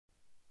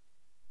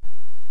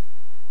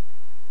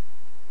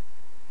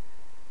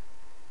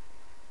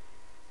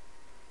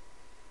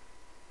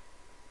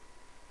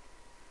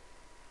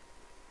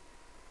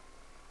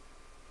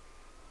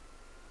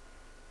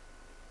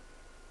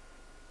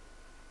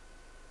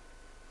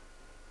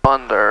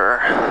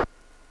under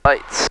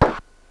lights.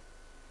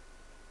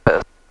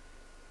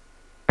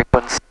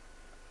 Frequency.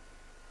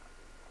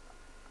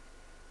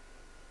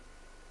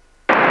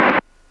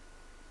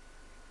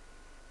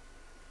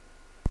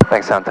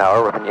 Thanks, Sound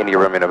Tower. India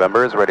Romeo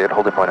November is ready at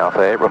holding point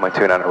Alpha 8, runway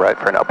 29 right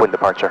for an upwind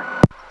departure.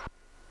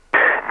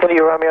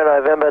 India Romeo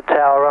November,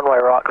 tower, runway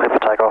right, clear for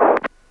takeoff.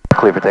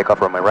 Clear for takeoff,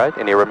 runway right,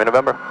 India Romeo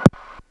November.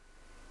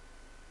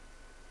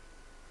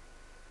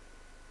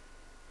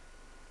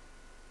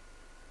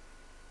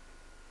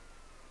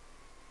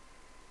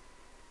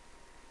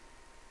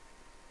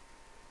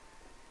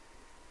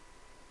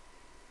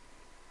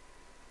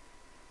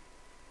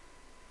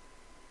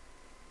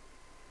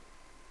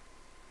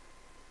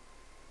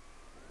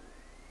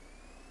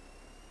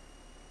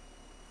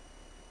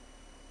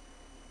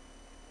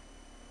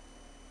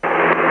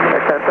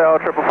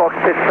 Triple Fox,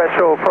 pitch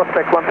special,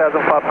 prospect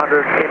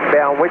 1500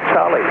 inbound with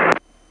Charlie.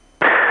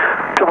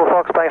 Triple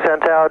Fox, Bankstown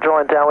Tower,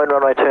 join downwind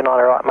runway 29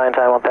 right,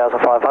 maintain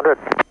 1500.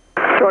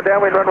 Join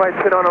downwind runway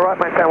 29 right,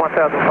 maintain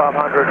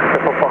 1500,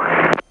 Triple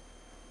Fox.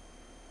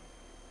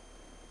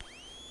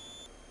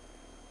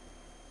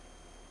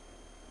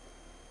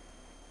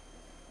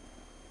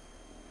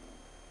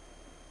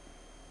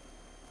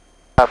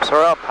 Flaps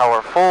are up,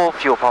 power full,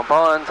 fuel pump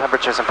on,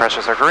 temperatures and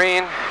pressures are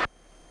green.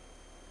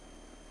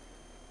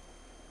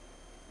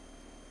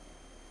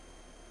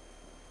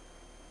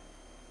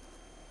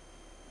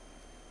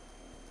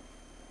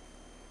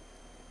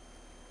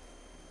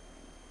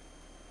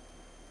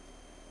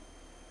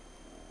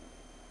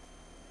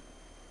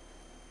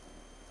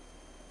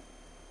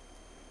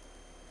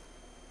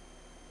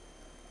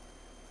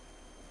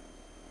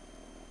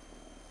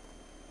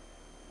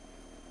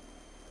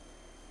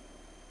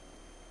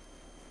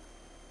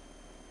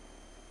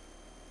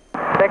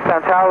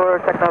 Bankstown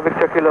Tower, Techno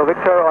Victor Kilo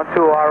Victor on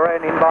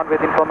 2RN, inbound with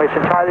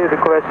information Charlie,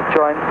 request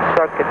join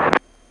circuit.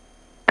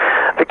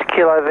 Victor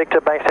Kilo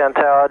Victor, Bankstown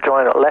Tower,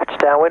 join left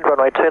downwind,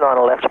 runway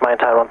 29 left,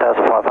 maintain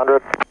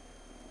 1500.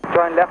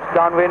 Join left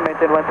downwind,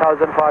 maintain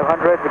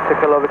 1500, Victor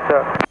Kilo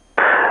Victor.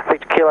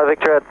 Victor Kilo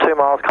Victor at 2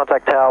 miles,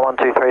 contact tower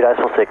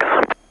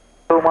 123.6.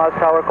 2 miles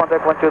tower,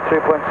 contact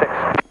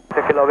 123.6,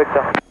 Victor Kilo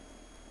Victor.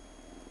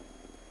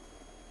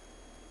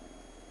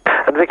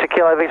 And Victor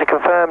Kilo Victor,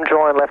 confirm,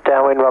 join left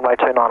downwind, runway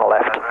 29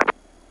 left.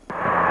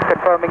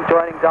 Confirming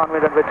joining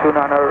downwind runway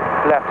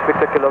 29 left,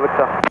 Victor Kilo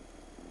Victor.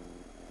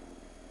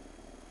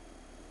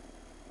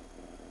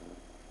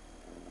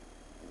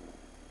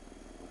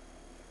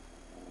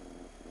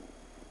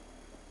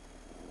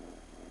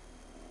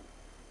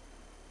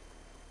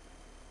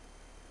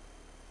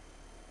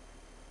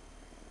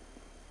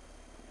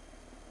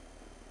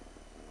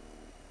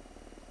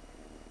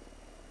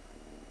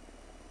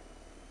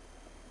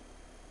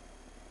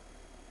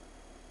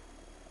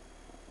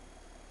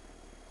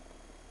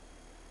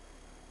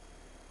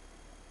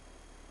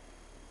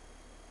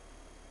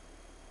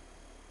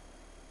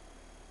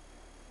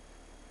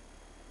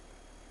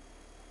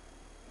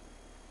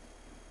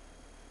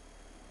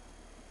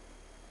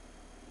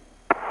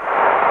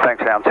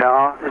 Bankstown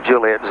Tower,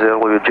 Juliet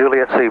Zulu,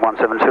 Juliet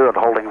C172 at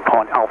holding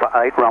point Alpha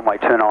 8, runway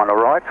 29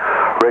 right,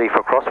 ready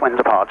for crosswind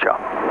departure.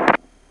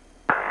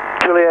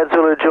 Juliet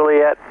Zulu,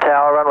 Juliet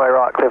Tower, runway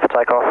right, clear for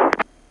takeoff.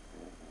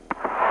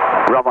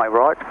 Runway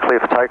right, clear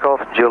for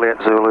takeoff, Juliet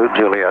Zulu,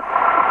 Juliet.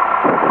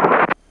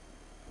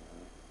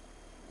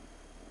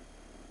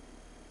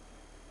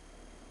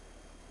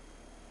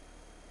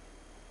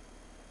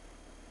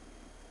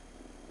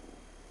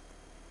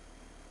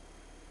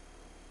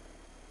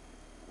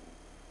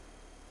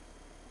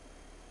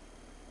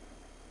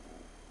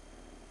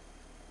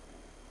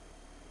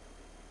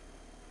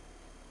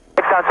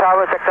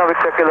 Tower, Techno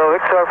Victor Kilo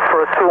Victor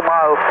for 2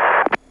 miles.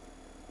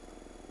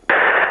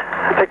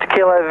 Victor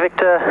Kilo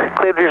Victor,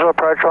 cleared visual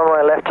approach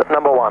runway left at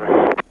number 1.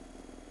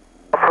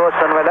 Approach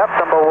runway left,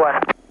 number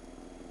 1.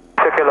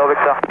 Victor Kilo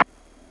Victor.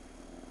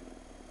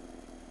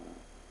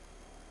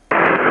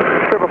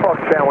 Triple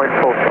Fox downwind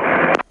full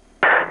stop.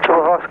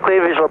 Triple Fox,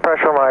 clear visual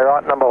approach runway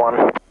right, number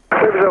 1.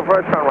 Clear visual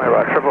approach runway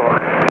right, Triple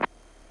Fox.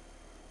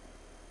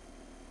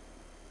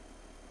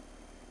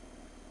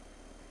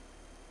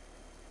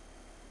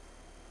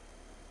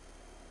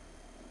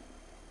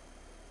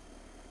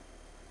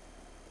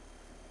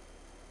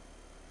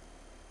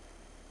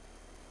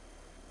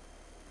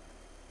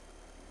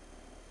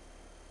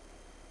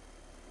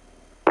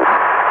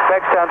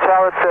 Bankstown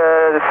Tower,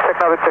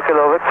 Techno Victor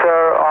Kilo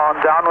Victor on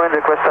downwind,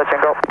 request touch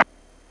and go.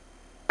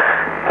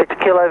 Victor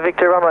Kilo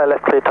Victor, runway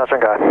left, clear, touch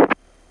and go.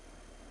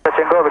 Touch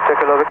and go, Victor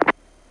Kilo Victor.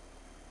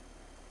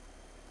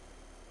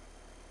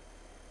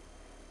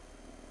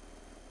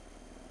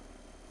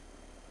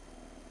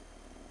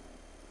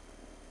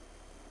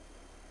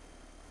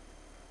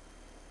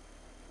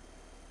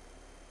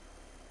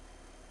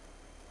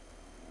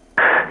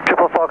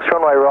 Triple Fox,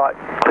 runway right,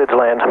 clear to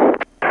land.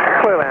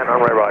 Clear land,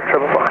 runway right,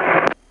 Triple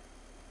Fox.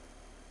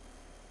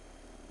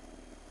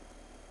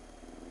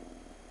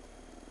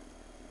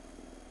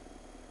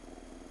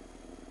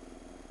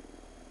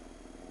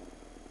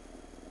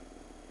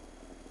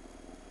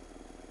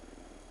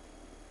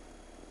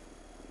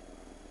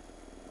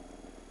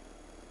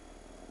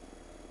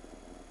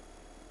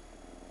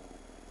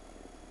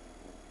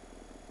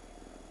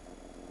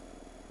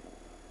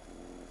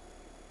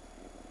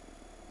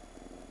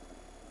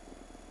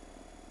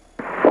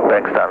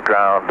 Bankstown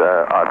ground,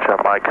 Archer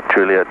Mike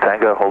Juliet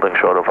Tango, holding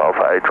short of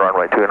Alpha 8,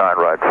 runway 29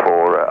 right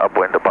for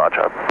upwind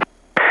departure.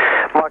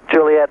 Mike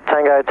Juliet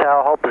Tango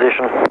Tower, hold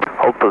position.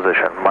 Hold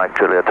position, Mike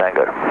Juliet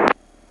Tango.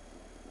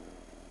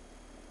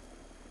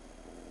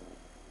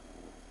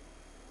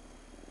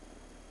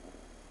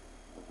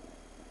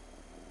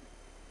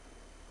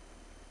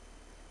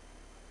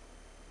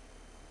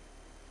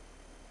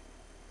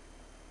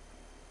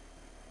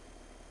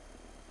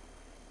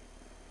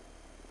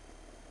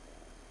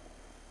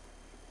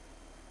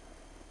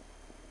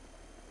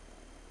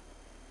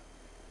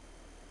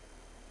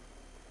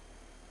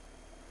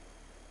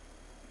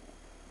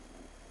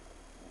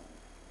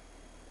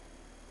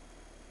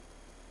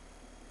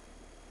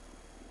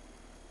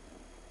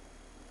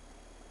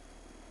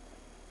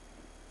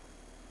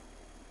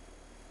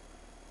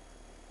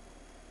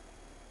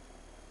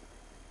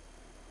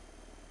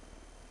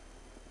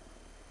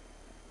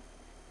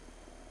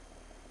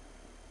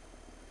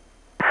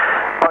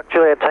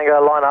 Juliet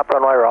Tango, line up,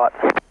 runway right.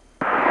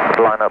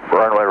 Line up,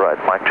 runway right,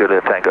 Mike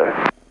Juliet Tango.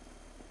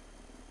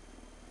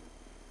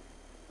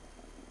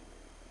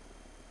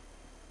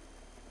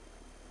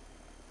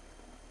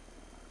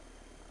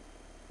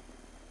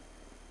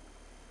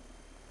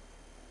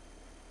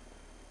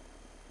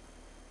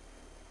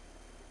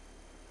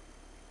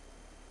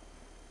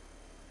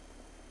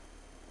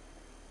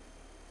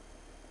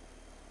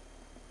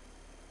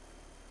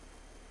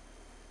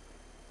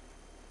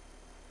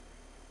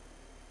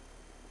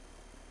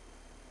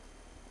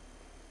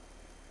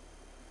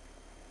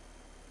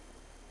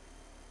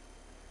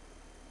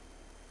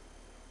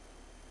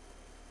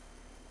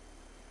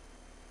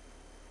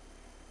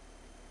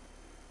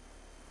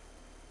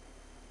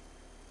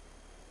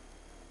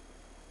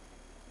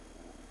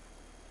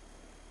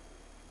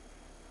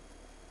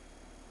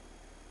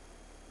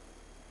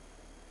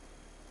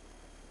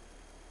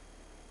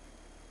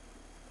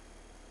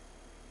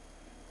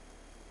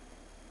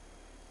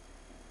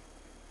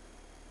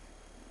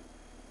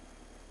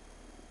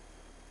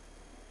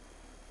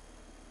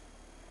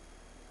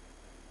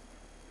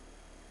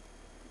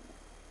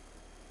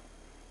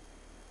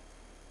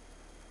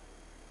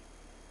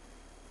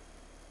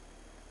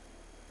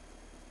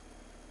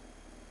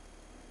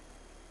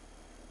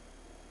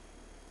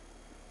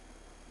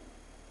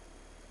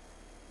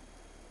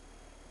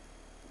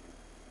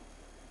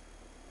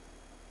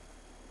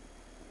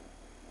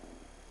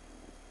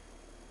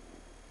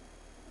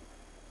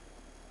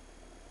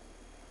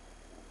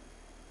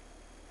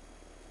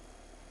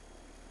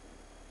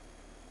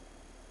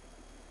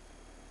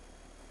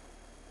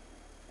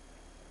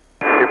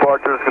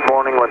 Departures, good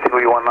morning,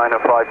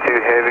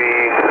 121.952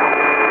 heavy,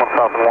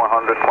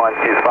 1100, climb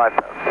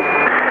 5000.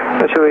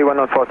 Actually,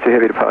 1052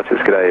 heavy departures,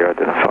 good day, you're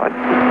identified.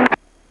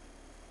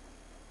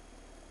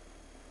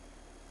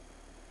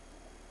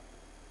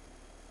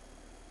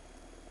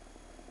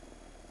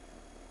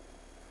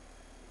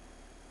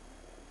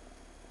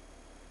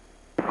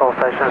 All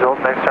stations, all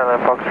next turn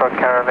and Foxtrot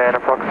Caravan,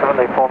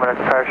 approximately 4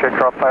 minutes parachute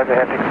drop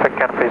overhead, expect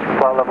canopies for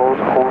flight levels,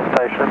 all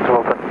stations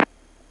open.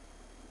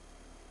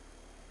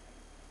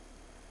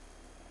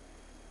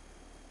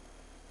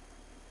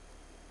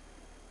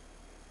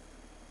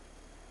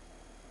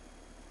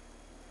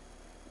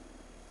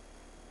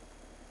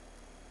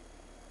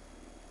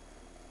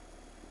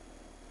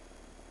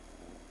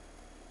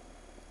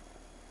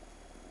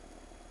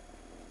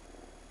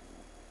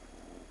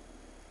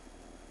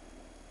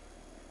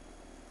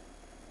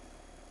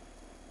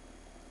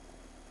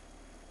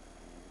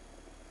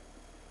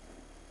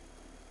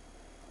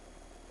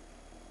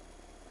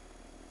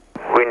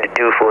 Wind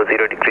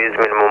 240 degrees,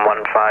 minimum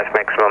 15,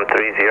 maximum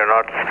 30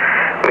 knots,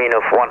 mean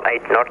of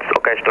 18 knots,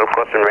 occasional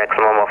crosswind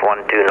maximum of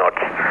 12 knots,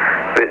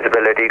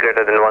 visibility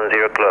greater than 10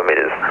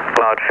 kilometers,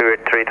 cloud few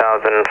at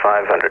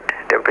 3500,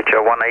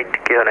 temperature 18,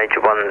 QNH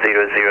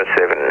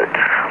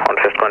 1007, on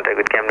first contact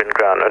with Camden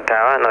ground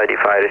tower,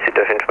 notify receipt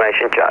of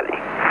information Charlie.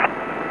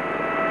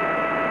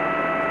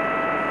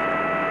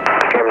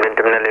 Camden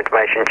terminal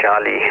information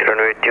Charlie,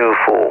 runway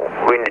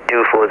 24, wind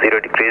 240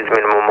 degrees,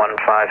 minimum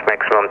 15,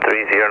 maximum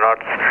 30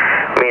 knots,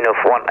 mean of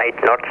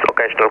 18 knots,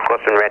 occasional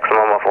crosswind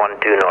maximum of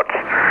 12 knots,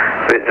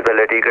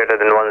 visibility greater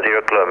than 10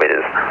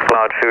 kilometers,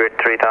 cloud few at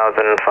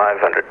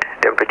 3500,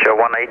 temperature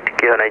 18,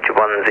 QNH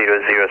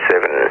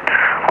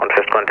 1007, on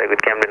first contact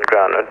with Camden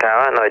ground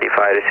tower,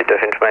 notify receipt of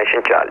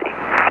information Charlie.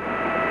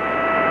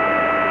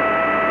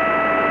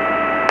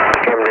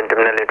 Camden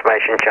terminal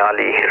information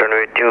Charlie,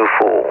 runway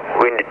 24,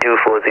 wind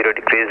 240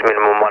 degrees,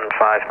 minimum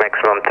 15,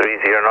 maximum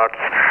 30 knots,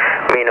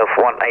 mean of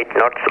 18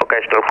 knots,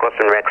 occasional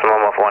crosswind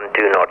maximum of 12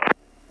 knots.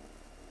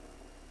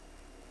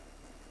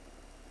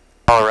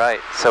 Alright,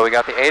 so we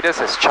got the ATIS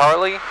as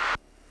Charlie.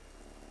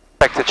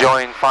 Expect to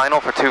join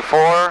final for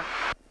 2-4.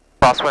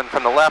 Crosswind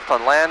from the left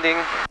on landing.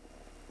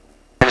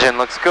 Engine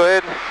looks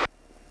good.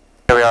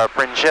 Here we are at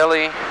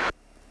Bringelly.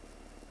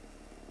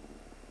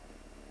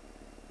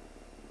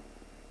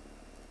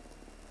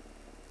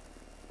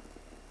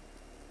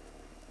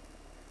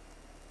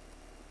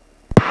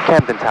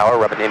 Camden Tower,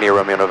 Robert India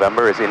Romeo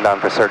November is inbound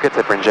for circuits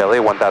at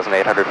Bringelly,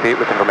 1,800 feet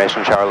with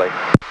information Charlie.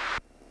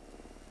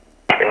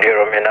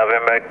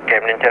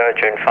 Camden Tower,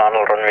 join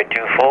final runway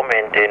 24,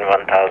 maintain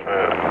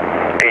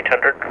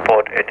 1,800,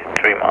 report at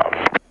 3 miles.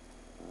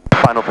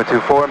 Final for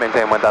 24,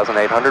 maintain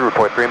 1,800,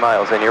 report 3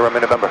 miles in Euro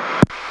November.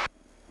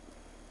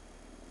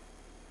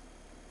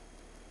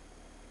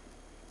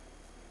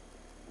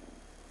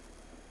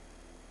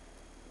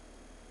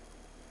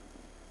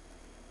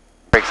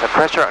 Brakes have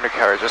pressure,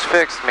 undercarriage is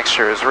fixed,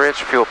 mixture is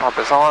rich, fuel pump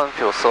is on,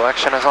 fuel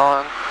selection is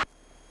on.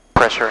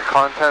 Pressure and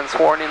contents,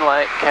 warning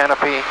light,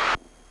 canopy,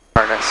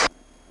 harness.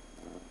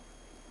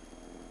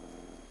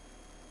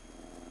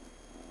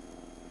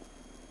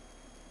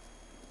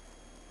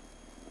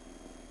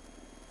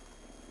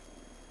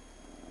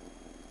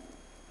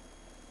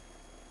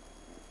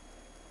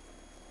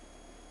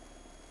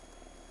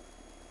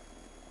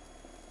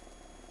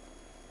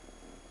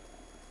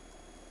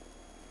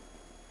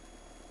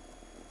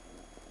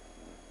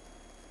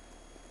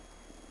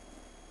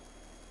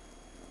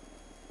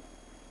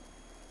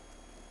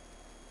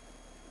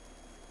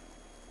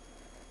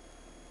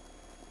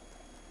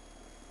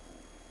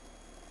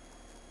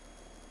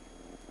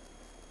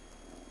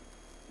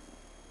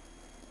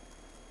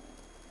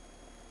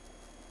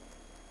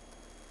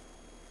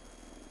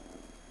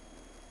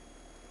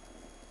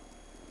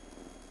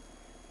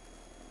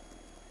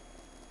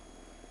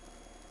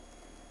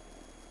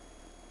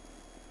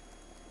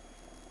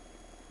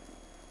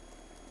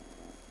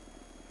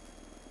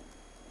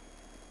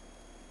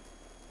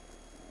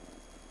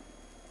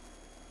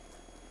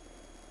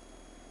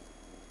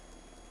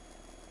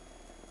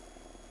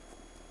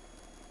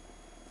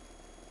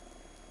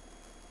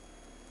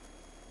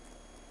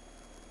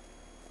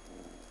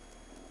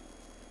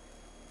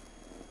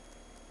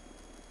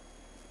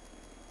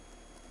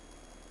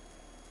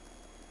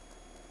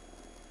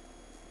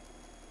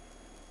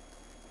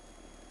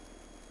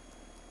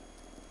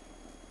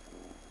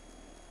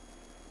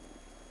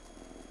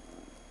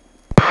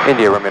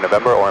 India Romeo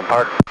November, Orem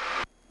Park.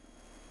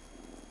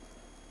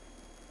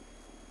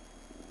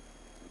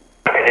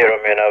 India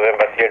Romeo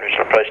November, cleared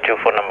visual approach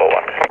 24, number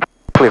 1.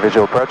 Clear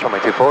visual approach, runway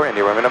 24,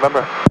 India Romeo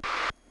November.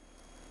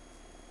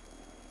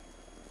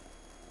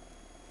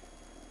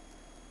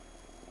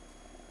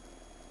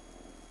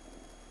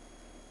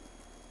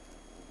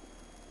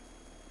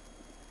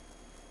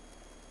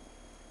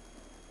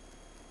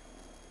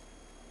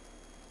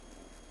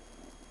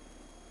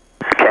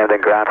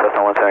 Camden ground,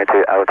 Cessna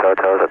 172, Alpha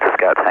Hotel, that's a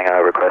Scout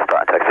hangar, request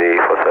start taxi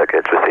for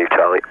circuits, receive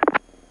Charlie.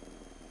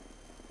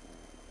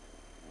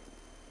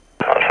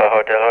 Alpha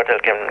Hotel,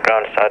 Camden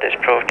ground, start is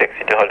approved,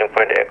 taxi to holding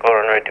point Echo,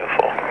 runway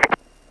 24.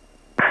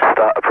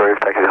 Start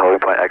approved, taxi to holding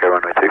point Echo,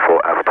 runway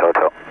 24, Alpha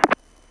Hotel.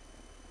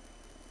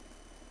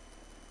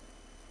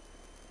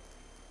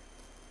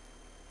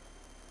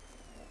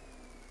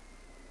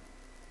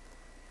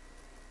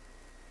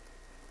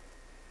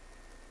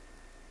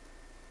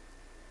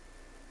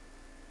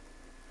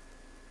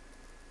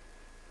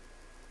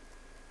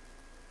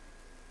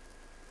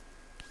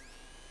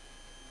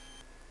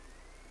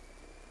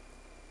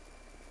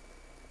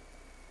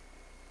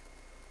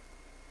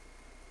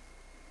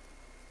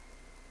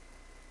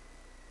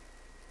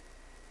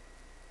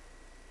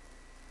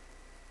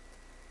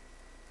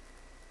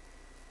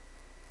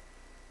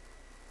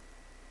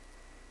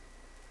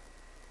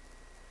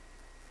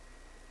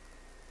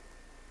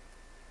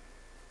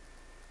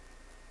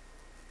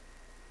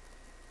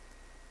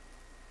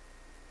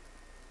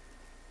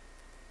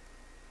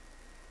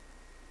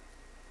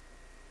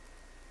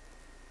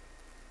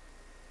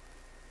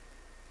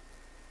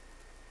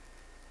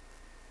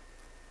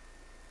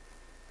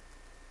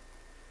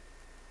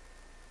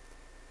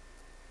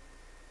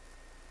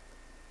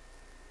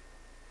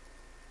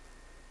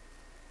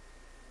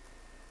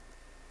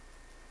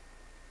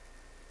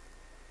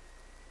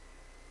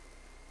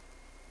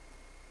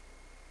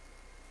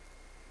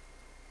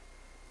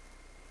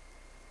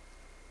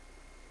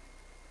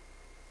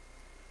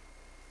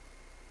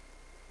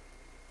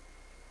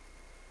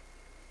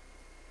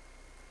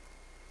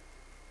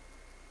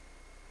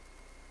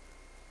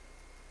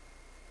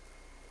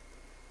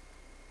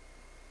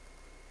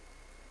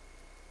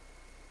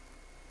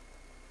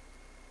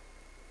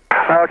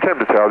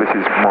 Camden Tower, this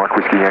is Mike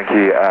Whiskey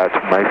Yankee at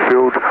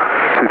Mayfield,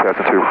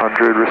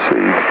 2200,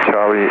 receive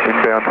Charlie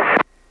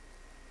inbound.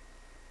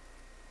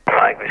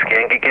 Mike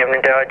Whiskey Yankee,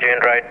 Camden Tower, join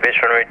right base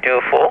runway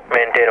 24,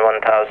 maintain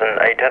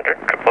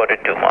 1,800, reported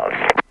 2 miles.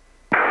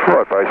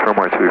 Right base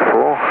runway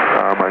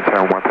 24,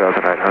 maintain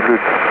 1,800,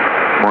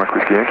 Mike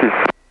Whiskey Yankee.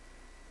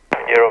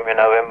 Romeo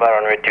November,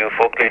 runway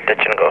 24, clear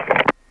touch and go.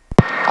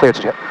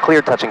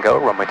 Clear touch and go,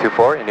 runway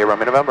 24, India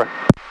Romeo November.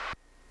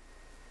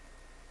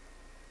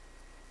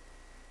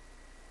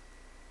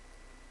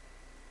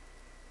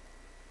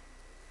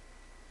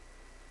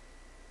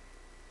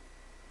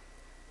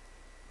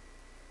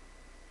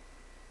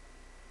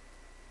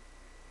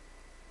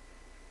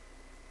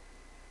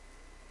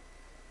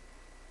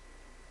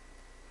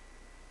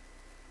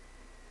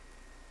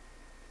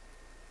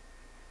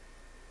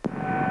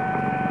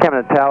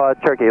 Camden Tower,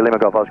 Cherokee Lima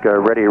Golf Oscar,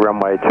 ready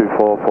runway 24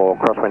 for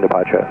crosswind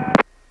departure.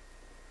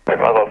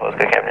 Lima Golf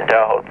Oscar, Camden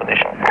Tower, hold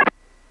position.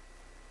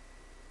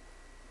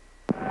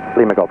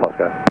 Lima Golf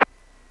Oscar.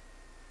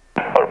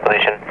 Hold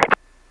position.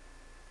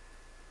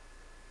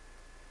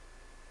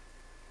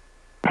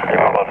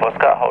 Lima Golf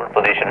Oscar, hold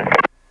position.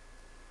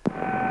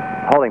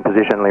 Holding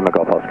position, Lima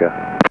Golf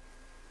Oscar.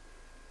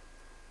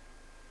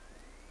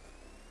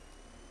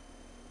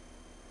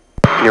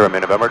 India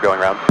Romeo November,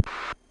 going round.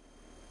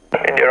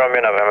 India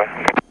Romeo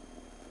November.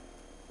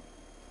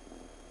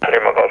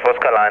 Lima Golf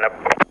Oscar, line up.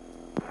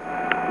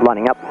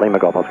 Lining up, Lima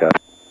Golf Oscar.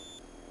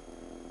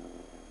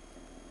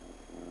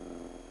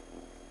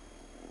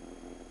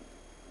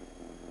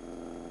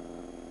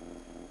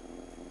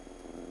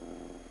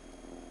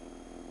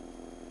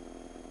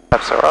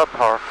 Flaps are up,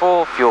 power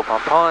full, fuel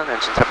pump on,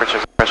 engine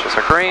temperatures and pressures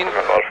are green.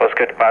 Lima Golf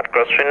Oscar, depart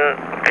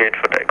crosswind, cleared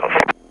for takeoff.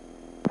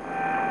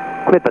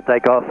 Cleared for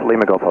takeoff,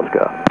 Lima Golf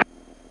Oscar.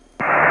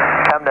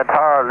 Camden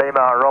Tower,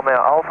 Lima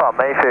Romeo Alpha,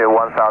 Mayfield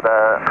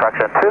 1000,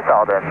 correction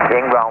 2000,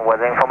 inbound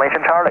with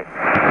information Charlie.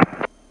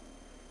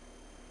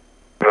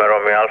 Lima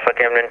Romeo Alpha,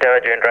 Camden Tower,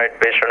 join right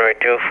base runway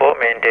 24,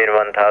 maintain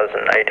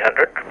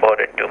 1800,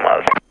 reported 2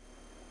 miles.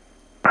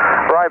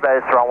 Right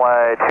base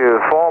runway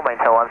 24,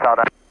 maintain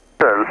 1000,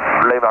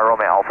 Lima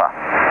Romeo Alpha.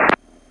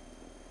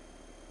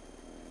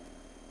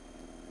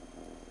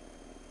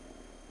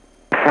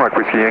 Mike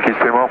Whiskey Yankees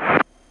 2 mile.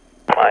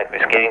 Mike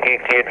Whiskey Yankee,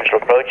 cleared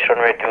visual approach,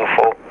 runway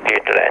 24,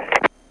 cleared to land.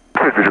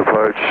 Cleared visual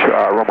approach,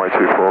 runway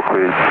 24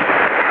 cleared.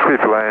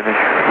 Cleared for landing,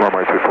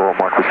 runway 24,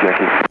 Mike Whiskey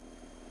Yankee.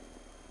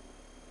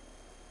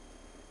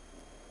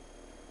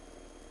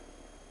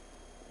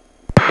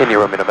 India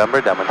Romeo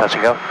November, downwind touch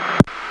and go.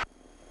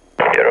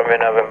 India Romeo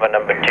November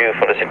number 2,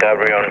 follow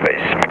recovery on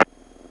base.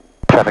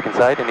 Traffic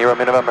inside, India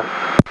Romeo November.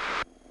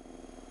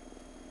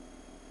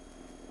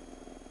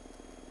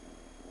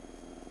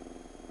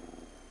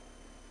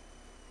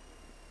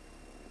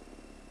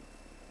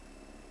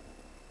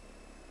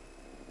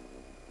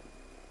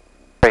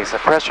 Base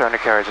at pressure,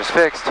 undercarriage is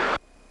fixed.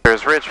 Air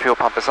is rich, fuel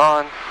pump is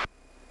on.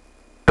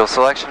 Fuel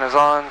selection is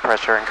on,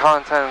 pressure and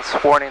contents,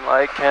 warning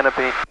light,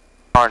 canopy,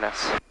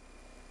 harness.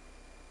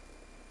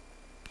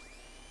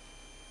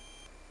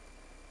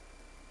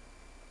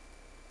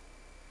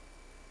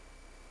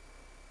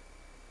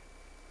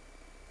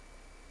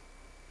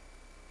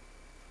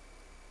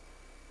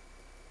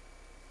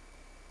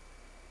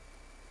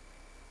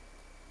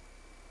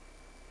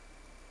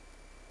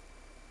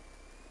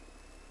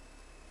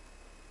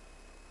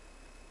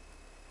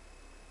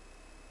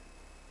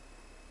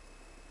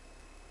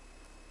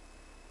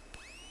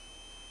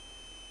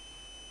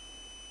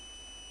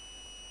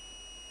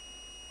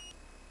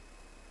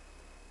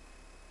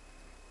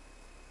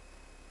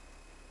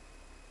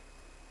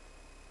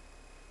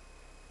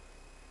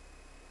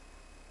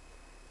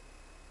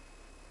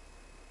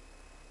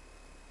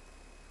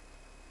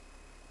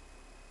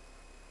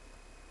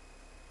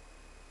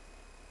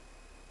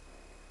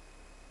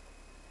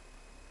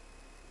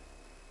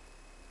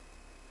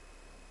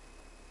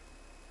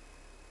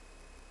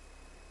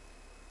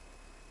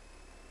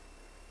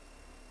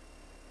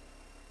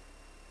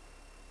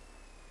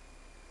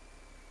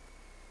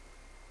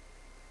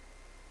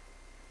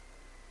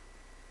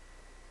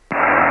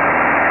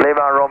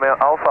 Lima Romeo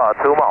Alpha,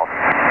 2 miles.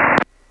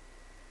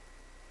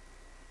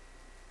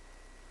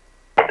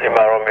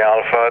 Lima Romeo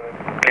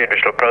Alpha, cleared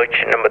visual approach,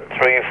 number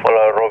 3,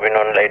 follow Robin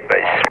on late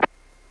base.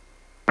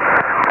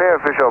 Clear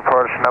visual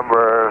approach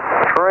number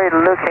 3,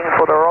 looking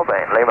for the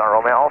Robin, Lima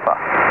Romeo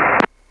Alpha.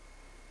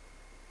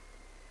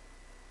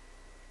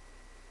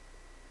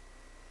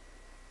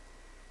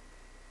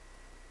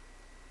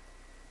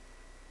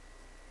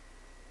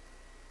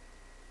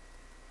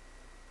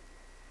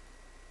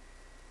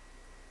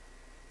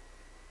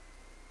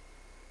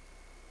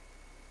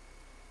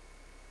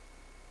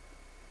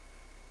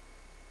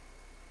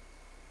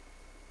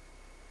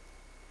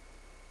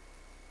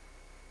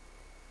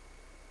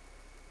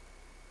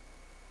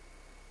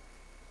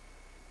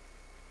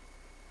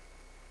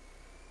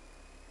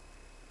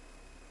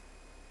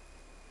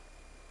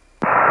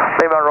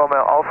 Lima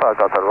Romeo Alpha,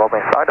 got the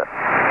Robin sighted.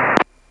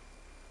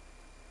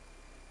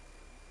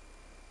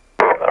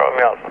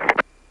 Romeo Alpha.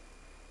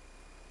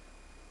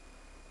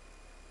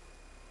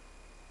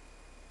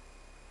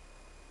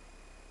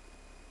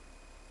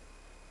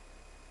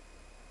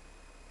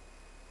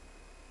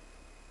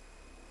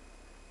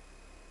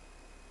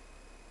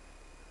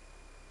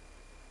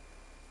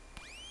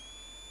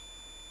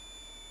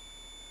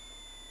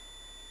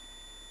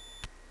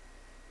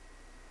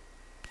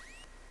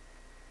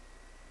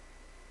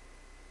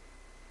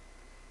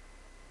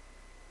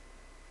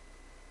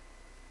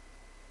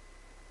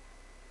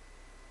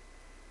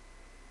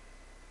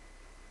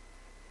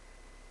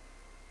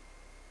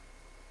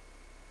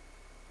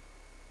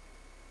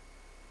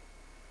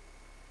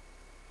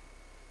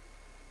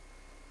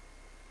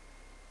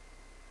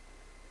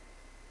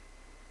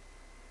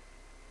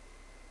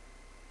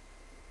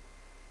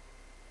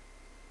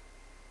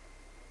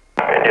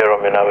 India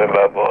Romeo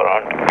November, go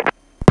around.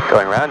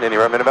 Going round, India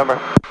Romeo November.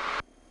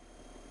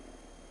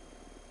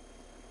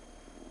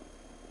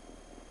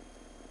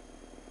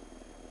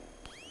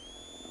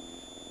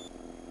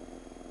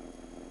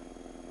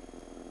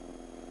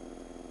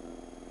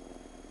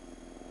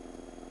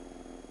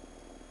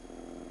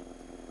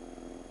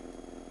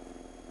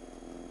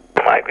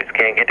 Mike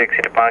Whiskey Yankee,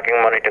 taxi to parking,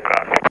 monitor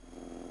ground.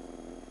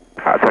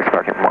 Taxi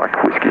parking,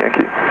 Mike Whiskey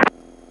Yankee.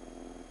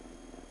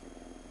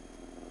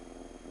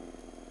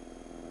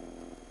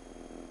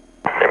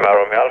 Lima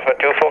Romeo Alpha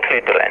 24,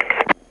 clear to land.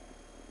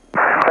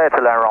 Clear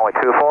to land runway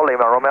 24,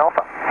 Lima Romeo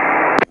Alpha.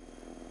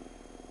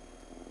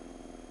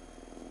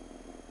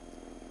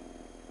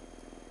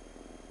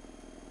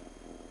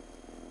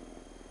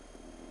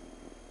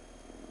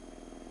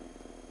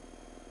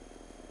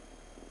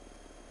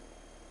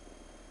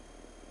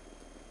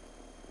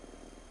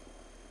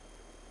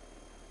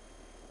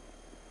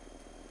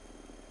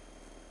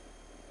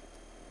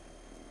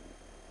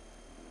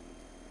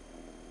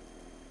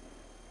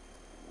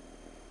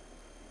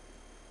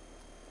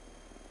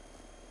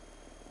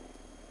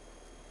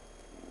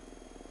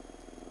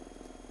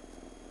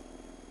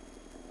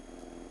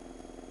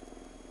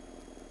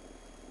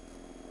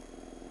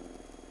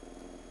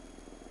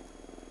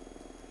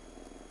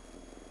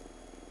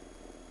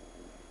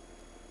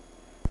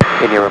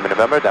 India Romeo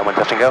November, down 1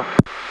 touch and go.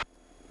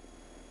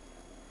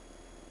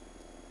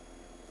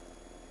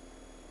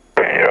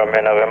 India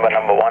Romeo November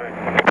number 1.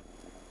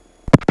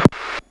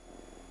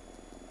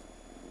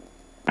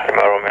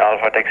 Lima Romeo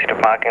Alpha, taxi to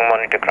parking,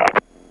 monitor ground.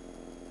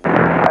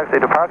 Taxi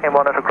to parking,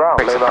 monitor ground.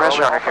 Brakes and Lima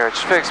pressure, Romeo undercarriage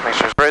fixed, make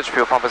sure it's bridge,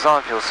 fuel pump is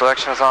on, fuel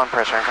selection is on,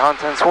 pressure and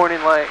contents,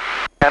 warning light,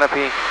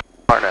 canopy,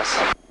 harness.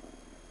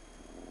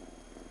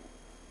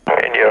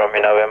 India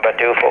Romeo November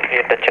 24,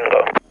 clear touch and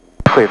go.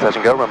 Clear touch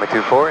and go, runway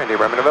 24, India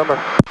Romeo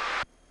November.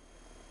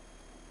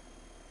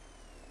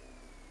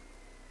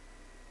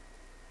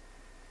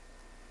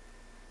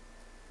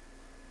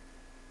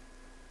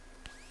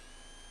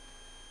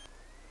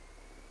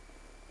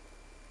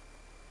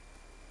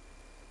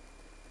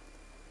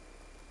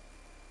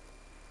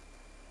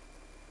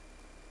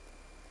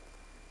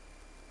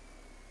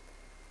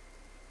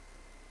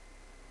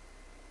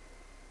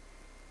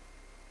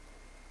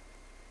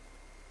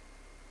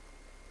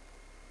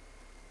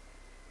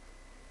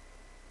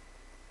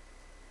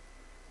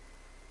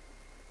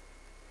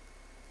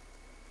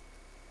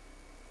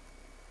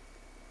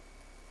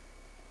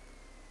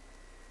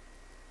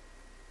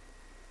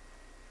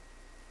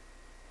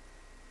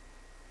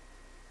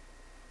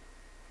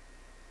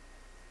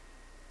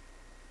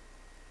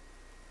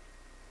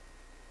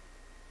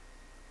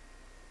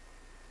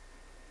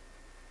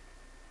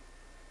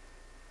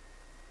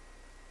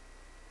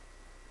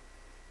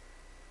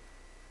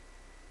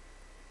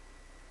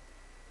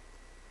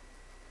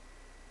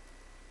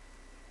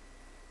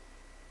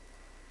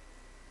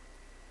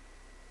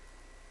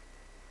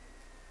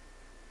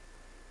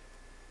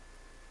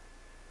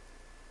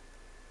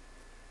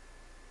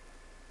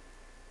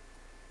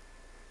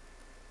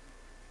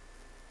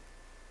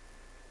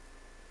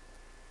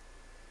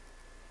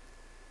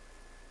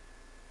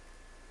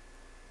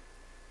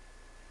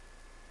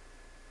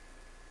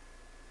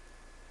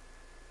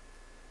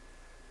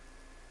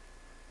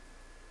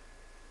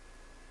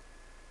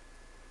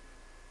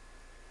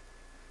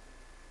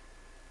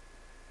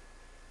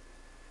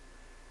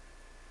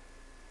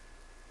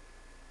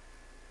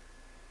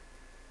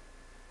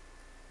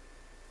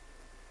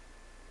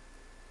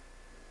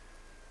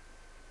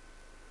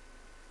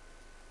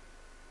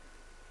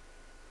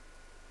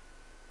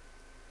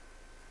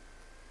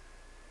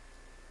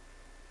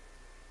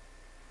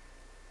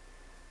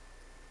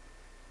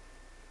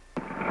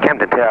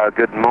 Camden Tower,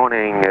 good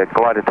morning.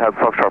 Glider Tug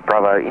Foxtrot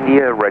Bravo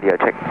India, radio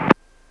check.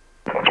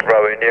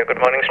 Bravo India, good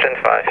morning, strength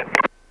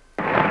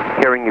 5.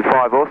 Hearing you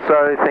 5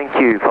 also, thank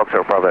you,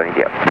 Foxtrot Bravo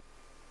India.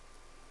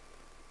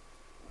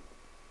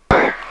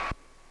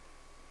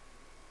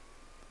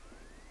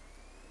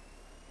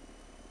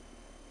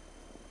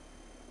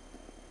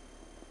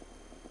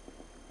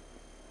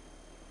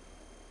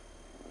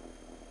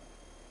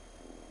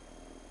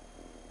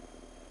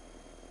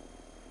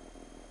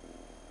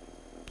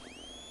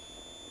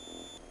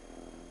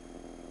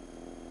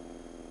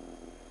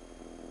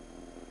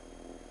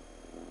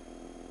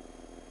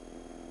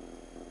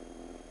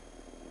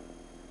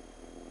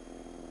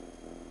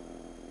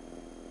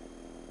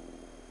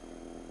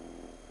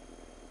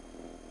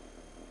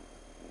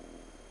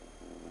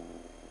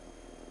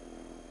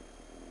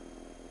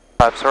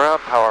 Pipes are up,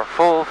 power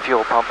full,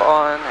 fuel pump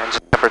on, engine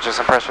temperatures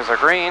and pressures are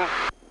green.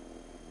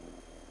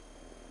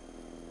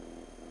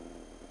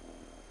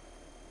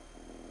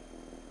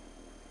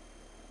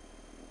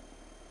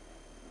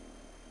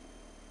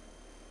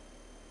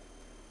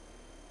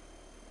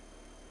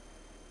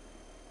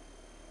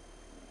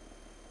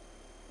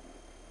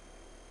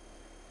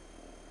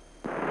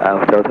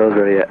 Hotel's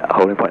ready at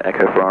holding point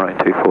Echo for runway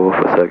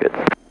 24 for circuits.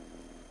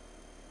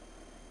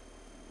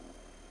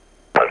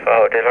 Alpha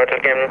Hotel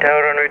Camden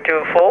Tower, runway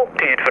 24,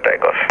 cleared for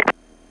takeoff.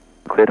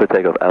 Cleared for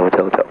takeoff, Alpha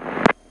Hotel.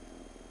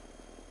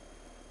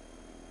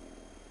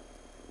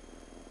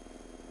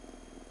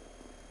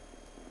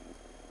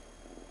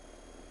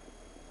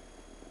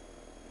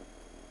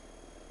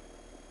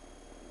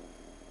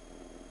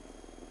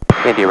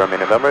 India Romeo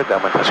November,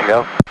 down 1 touch and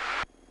go.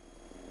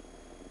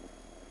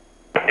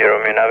 India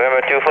Romeo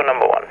November 24,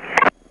 number 1.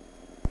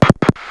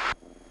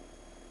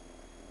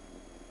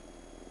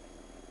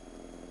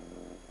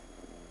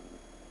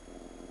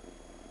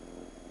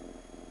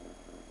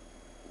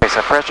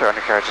 set pressure,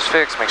 undercarriage is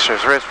fixed, make sure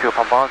it's rich, fuel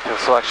pump on, fuel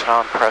selection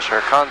on,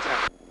 pressure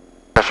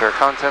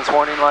contents,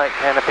 warning light,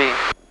 canopy,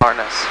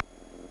 harness.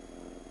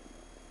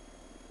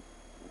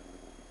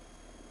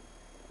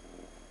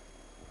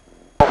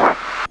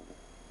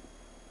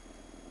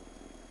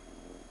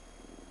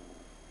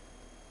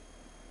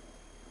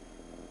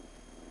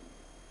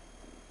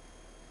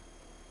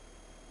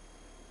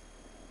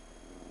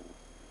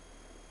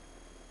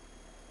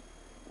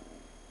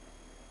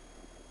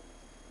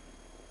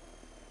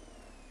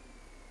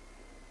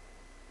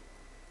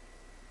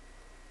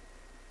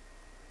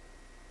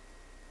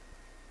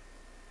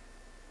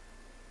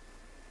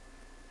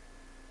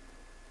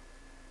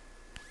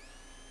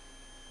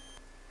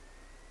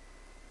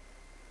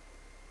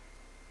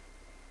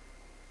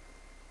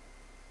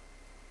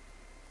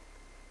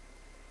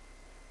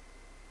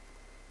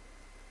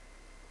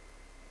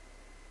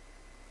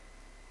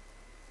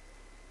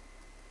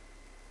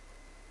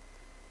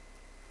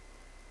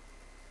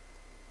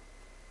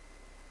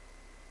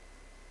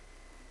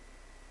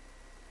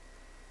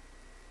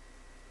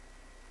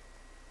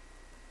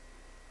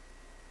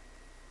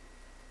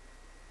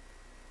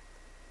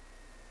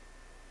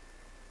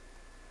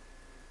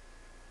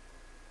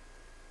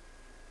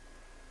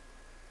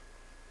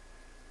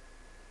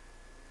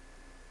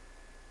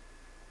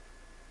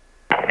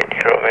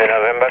 Romeo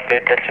November,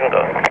 clear touch and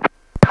go.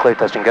 Clear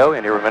touch and go,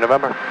 Indy Romeo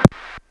November.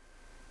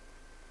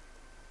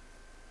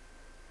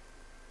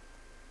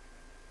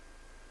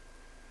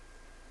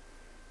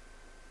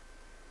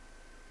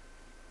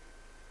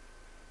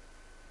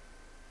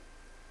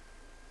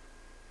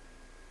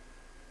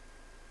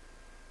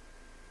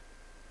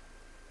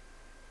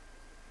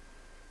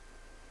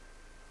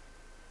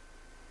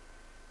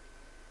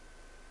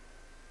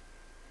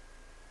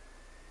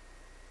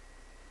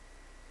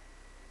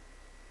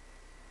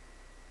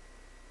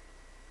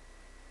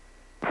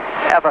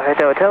 Alpha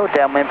Hotel,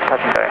 downwind touch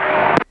and go.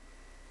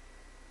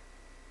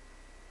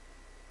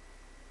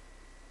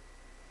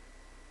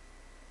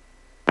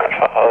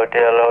 Alpha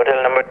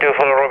Hotel number 2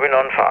 for Robin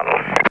on final.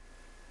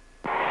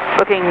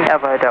 Looking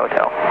Alpha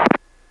Hotel.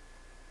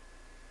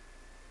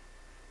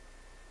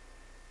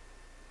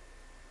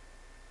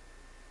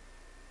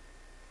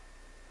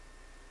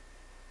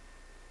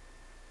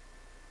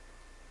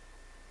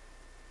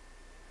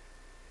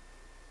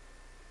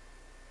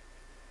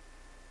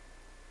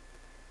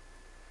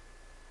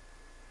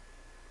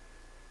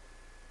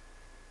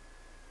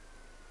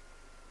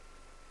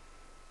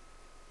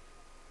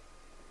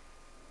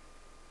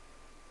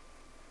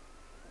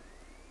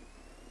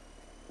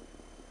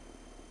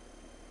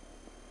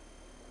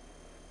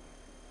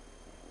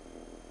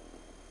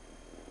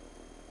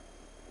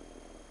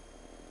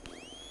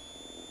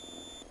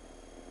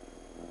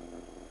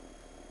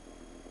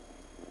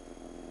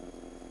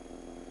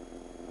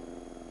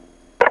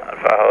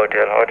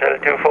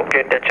 Hotel 2 for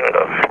clear touch and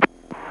go.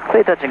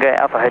 Clear touch and go,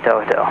 Alpha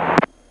Hotel.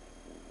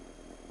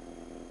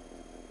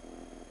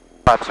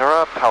 Flaps are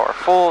up, power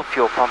full,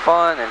 fuel pump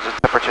on, engine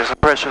temperatures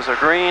and pressures are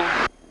green.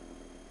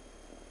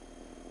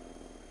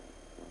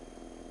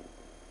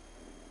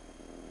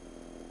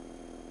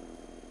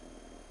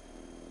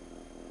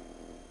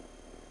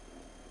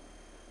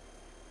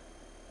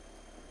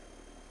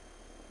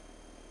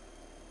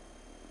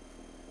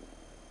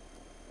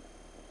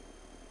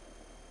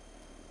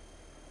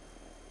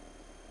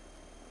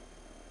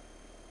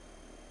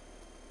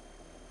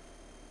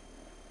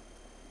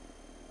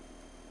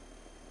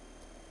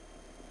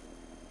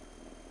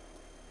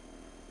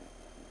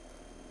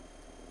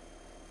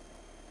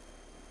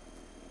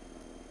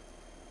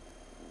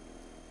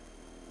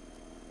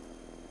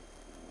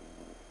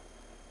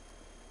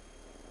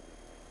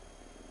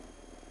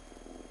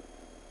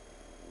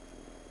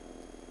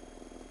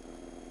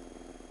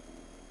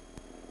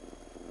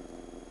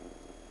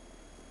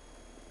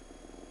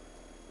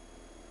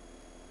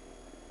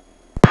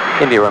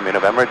 Indy Romeo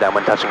November,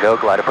 downwind touch and go,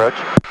 glide approach.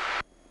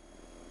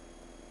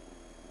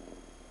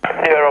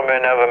 Indy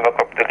Romeo November,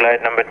 copy the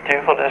glide number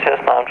 2 for this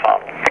is non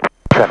found.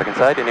 Traffic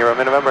inside, Indy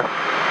Romeo November.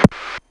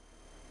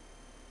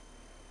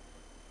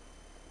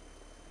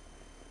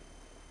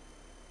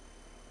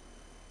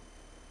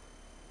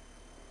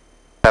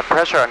 That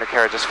pressure,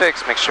 undercarriage is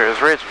fixed, make sure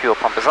it's rich, fuel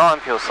pump is on,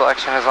 fuel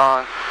selection is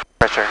on,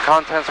 pressure and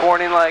contents,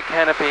 warning light,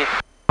 canopy,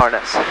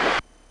 harness.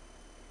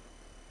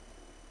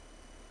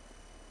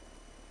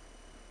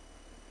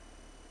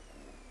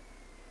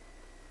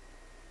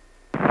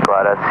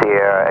 Glider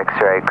Sierra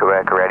X-ray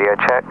Quebec radio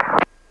check.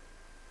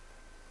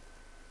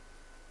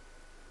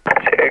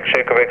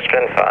 X-ray Quebec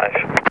strength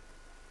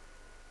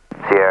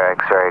 5. Sierra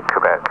X-ray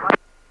Quebec.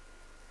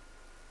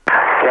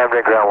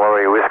 Camden Ground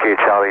Warrior Whiskey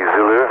Charlie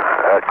Zulu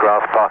at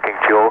grass parking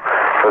fuel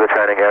for the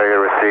training area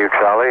received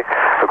Charlie.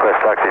 Request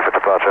taxi for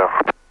departure.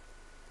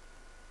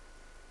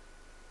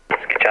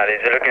 Whiskey Charlie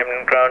Zulu,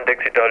 Camden Ground,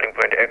 taxi to holding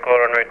point Echo,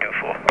 runway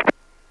 24.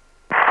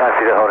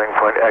 Taxi to holding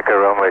point Echo,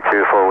 runway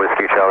 24,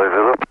 Whiskey Charlie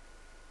Zulu.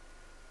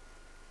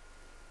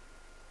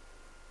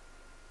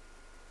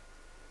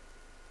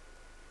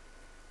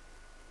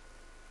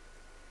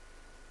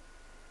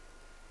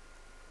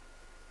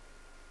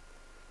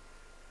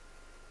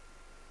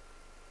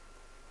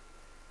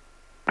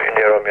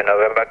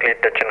 clear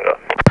touch and go.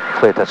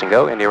 Clear touch and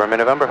go, India Romeo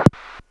November.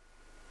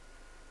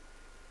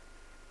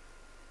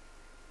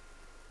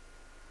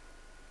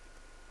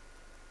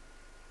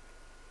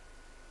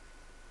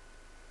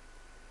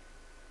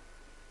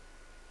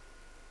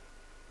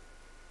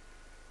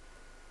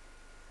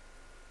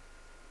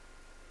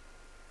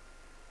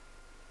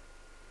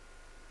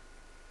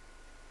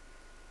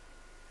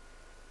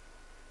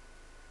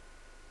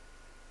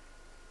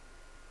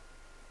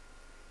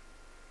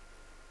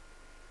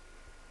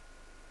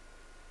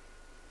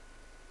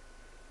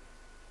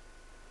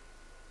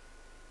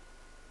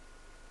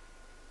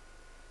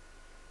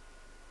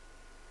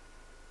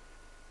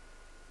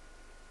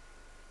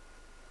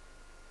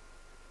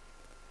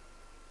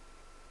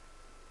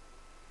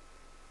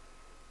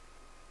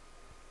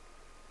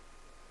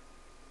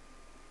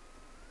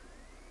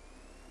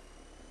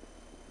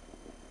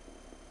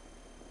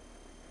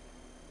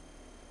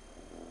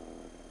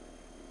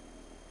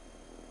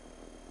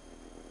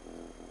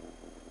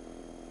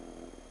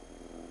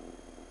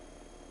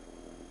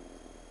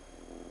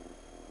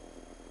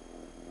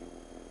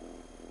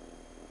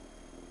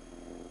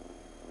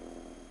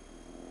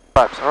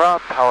 Flaps are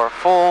up, power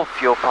full,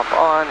 fuel pump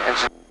on,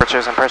 engine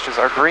temperatures and pressures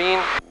are green.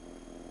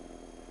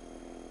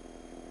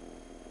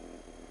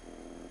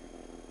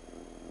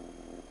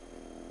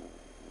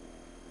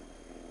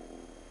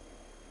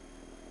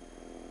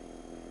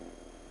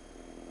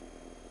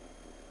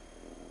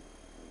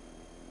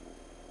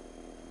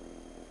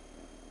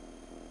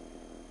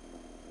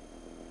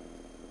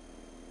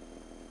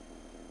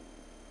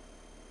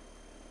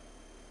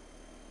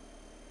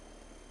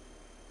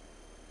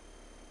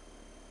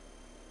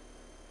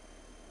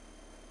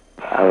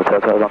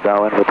 Hotel on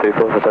downwind for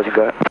 24 for touch and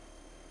go.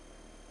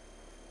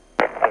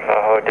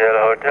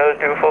 Hotel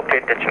 24,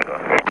 clear touch and go.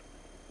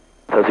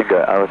 Touch and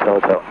go,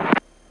 hotel.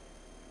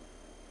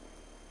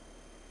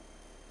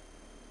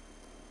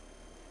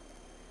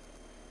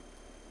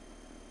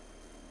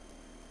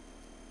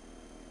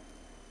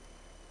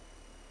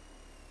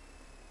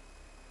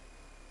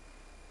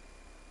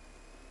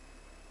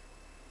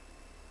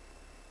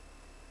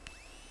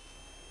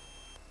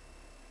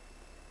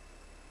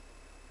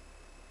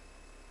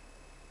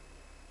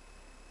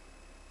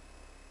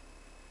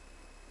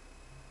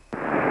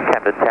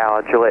 Camden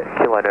Tower, Juliet,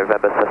 Kilo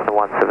November, Cessna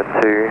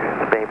 172,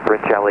 steam for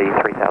Jelly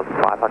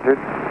 3500,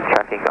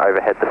 tracking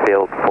overhead the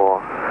field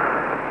for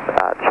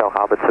Shell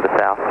Harbour to the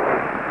south.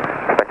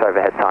 Expect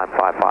overhead time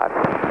 55.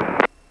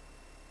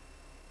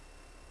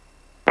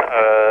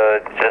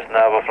 Just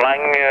now we're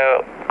flying,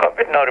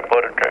 copy, no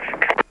reported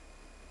traffic.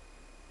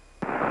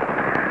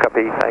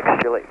 Copy,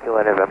 thanks, Juliet,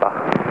 Kilo November.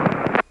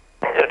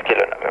 Just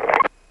Kilo November.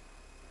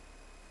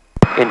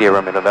 India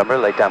Romeo November,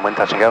 late downwind,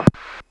 touch and go.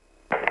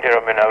 India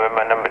Romeo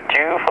November number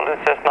 2, follow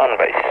Cessna on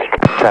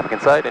base. Traffic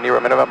inside, India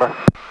Romeo November.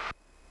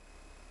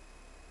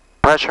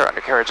 Pressure,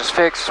 undercarriage is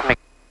fixed, make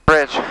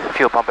bridge,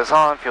 fuel pump is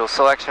on, fuel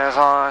selection is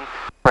on,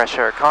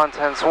 pressure,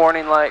 contents,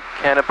 warning light,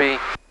 canopy,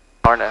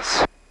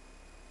 harness.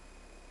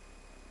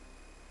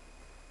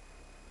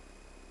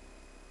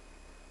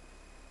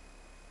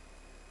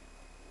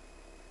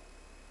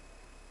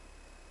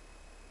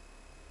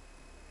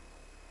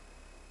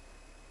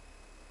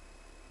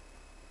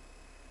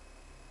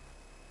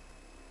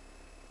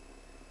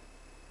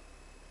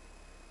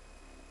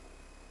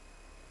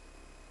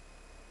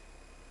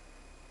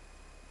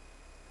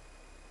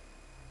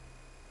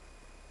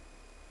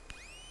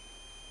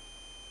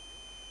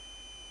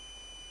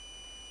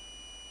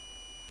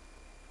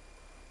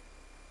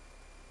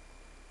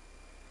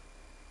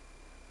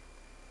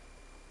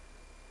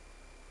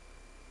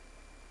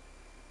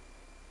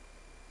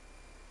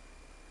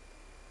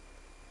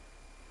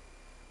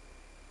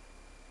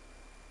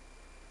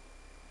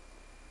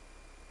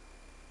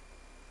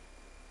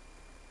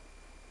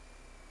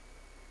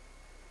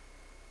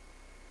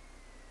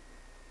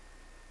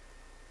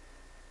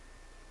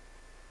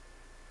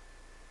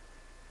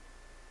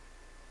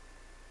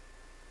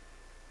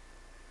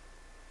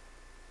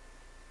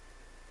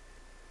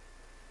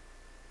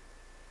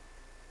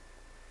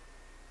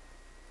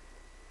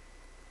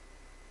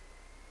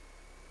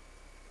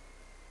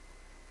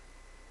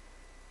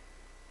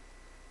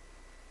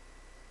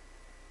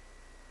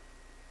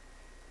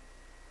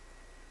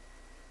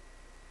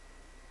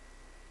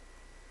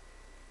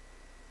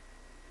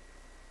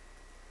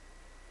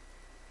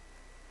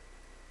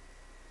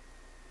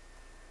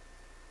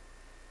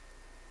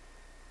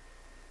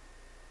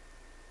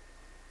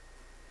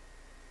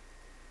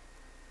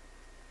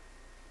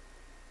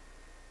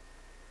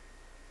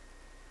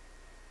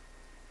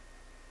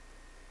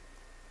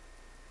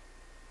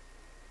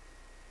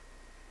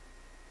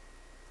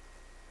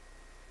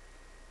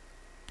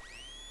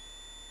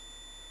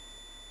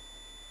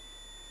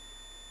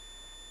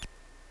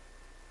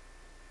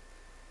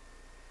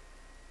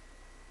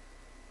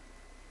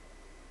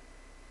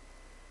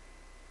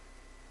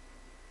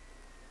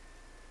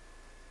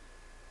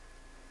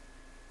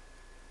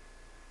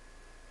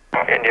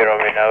 India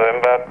Romeo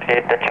November,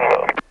 clear touch and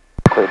go.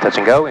 Clear touch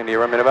and go, India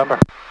Romeo November.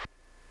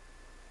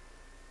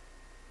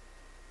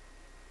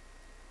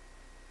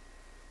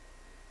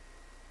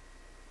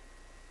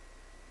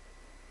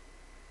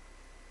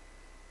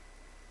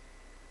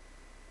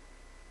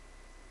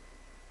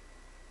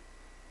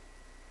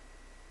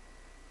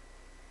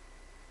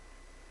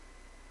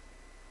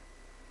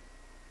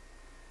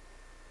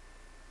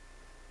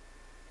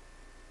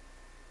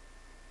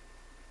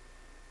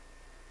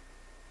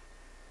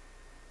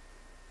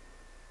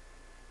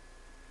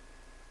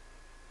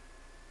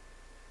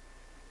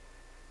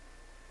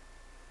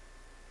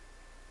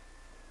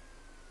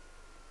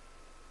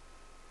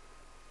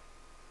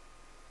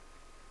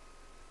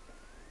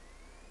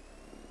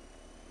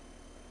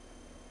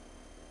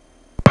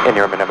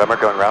 India Romeo November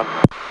going round.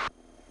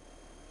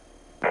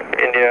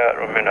 India,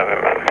 Romeo,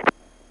 November.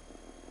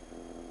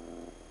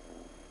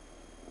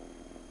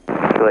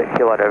 Juliet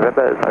Kilo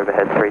November is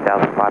overhead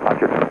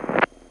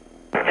 3,500.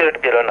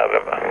 Juliet Kilo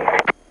November.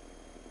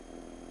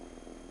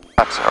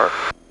 Flaps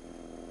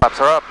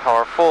are up,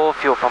 power full,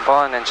 fuel pump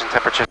on, engine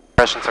temperature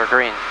suppressions are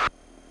green.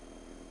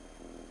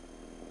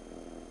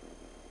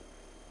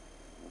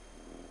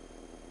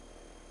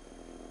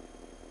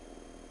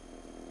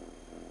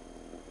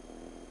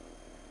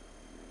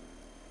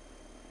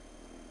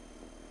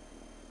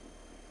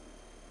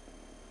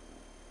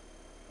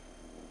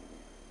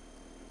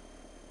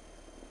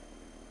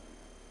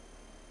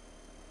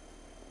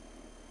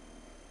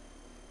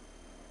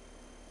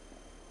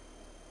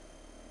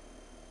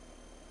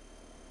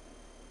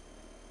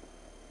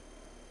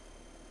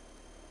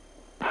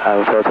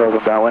 Alpha Hotel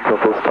and downwind for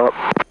full stop.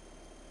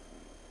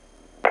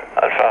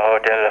 Alpha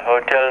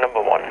Hotel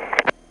number 1.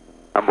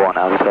 Number 1,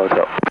 Alpha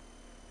Hotel.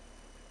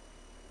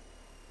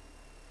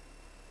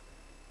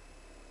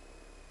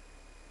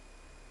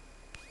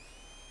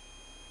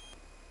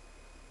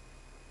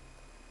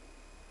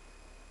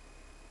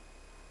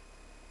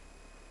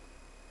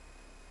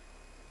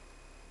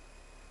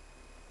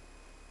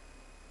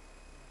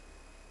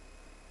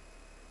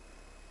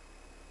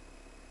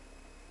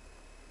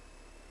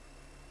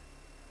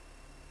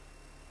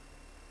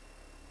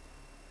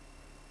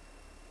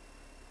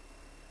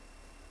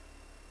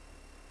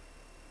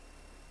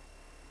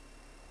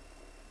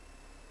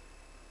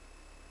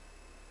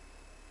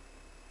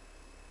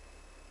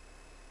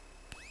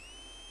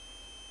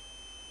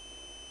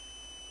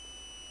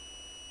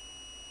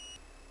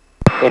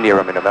 India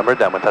Romeo November,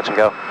 downwind touch and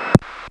go.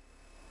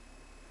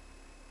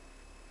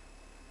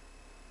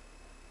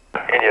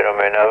 India,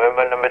 Romeo,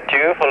 November number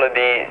 2. Follow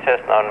the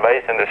Cessna on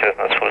base and the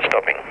Cessna's full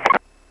stopping.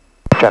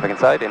 Traffic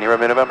inside, India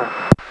Romeo November.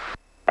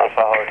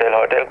 Alpha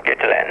Hotel, clear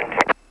to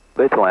land.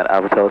 Clear to land,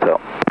 Alpha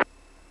Hotel.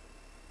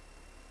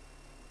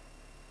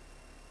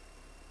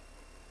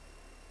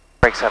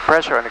 Brakes have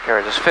pressure,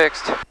 undercarriage is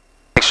fixed.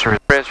 Mixture is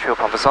bridge, fuel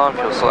pump is on,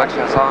 fuel selection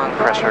is on,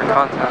 pressure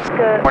contents,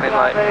 warning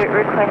light,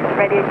 request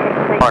radio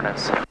check, please.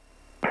 harness.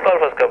 Golf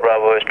Oscar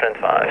Bravo, strength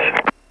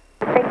 5.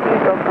 Thank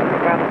you, Golf Oscar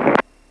Bravo.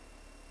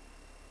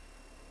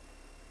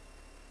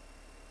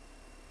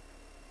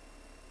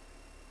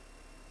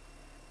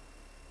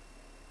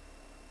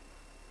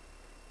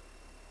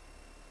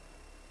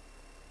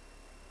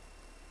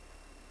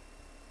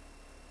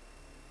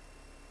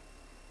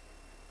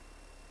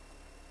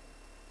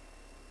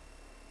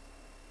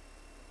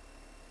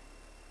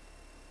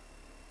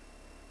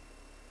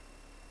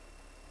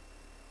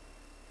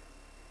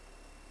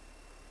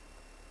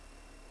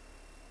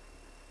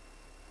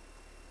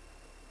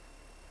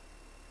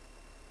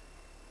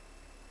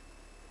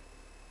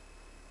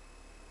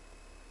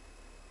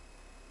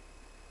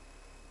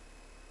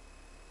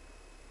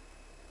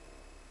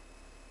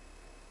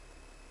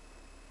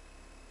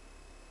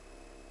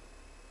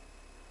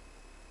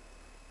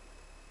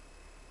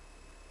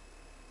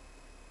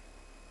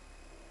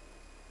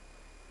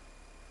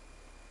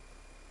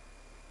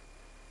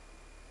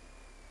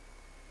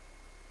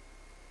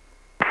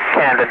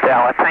 Camden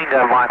Tower,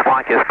 Tango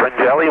Mike is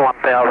Bringelly,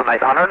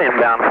 1,800,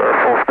 inbound for a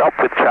full stop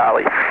with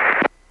Charlie.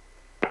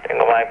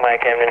 Tango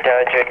Mike, Camden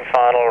Tower, checking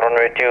final,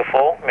 runway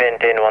 24,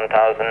 maintain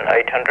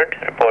 1,800,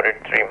 reported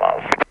 3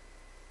 miles.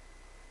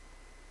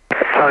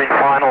 Showing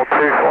final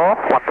 24,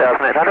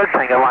 1,800,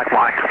 Tango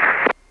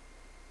Mike.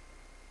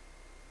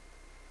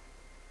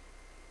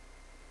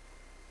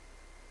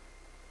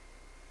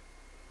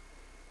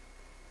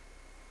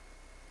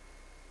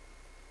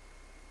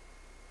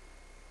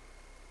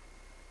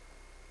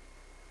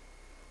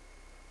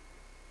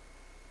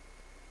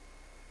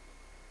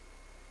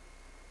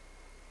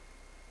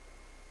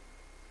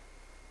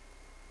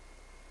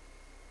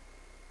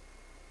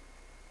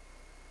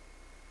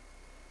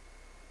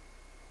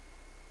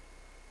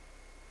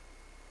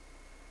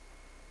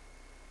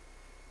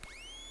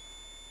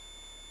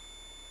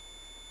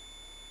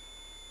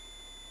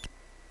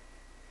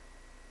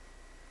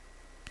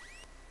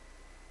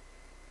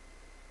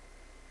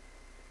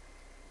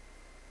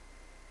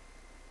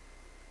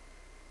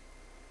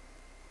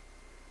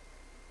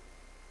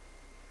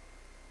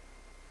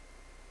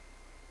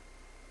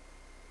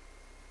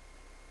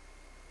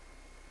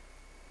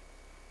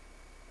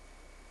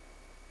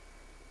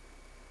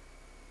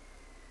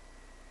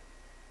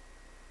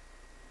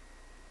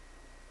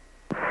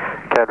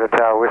 Camden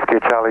Tower, Whiskey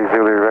Charlie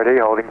Zulu ready,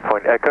 holding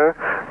point Echo,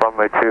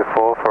 runway 24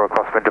 for a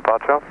crosswind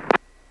departure.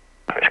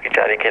 Whiskey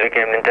Charlie, Kilo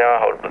Camden Tower,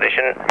 hold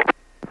position.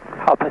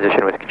 Hold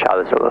position, Whiskey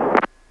Charlie Zulu.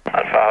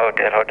 Alpha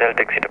Hotel,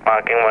 taxi to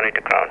parking, 1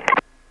 to ground.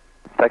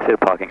 Taxi to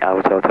parking,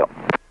 Alpha Hotel.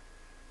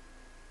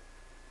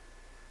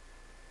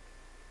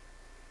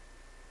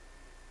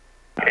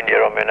 India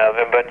Romeo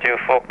November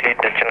 24, clear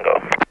touch and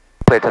go.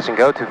 Clear touch and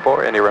go,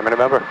 24, India Romeo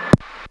November.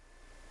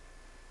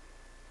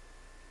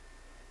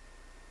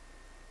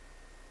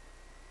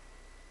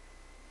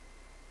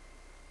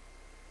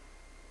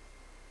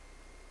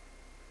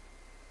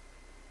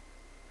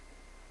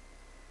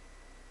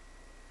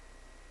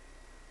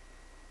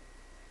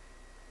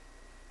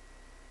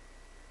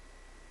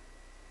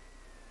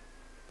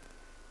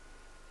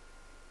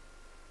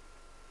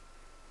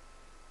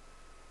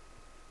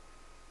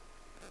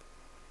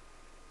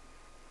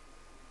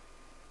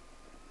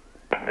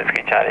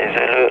 Charlie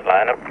Zulu,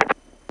 line up.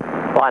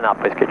 Line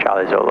up, Whiskey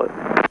Charlie Zulu.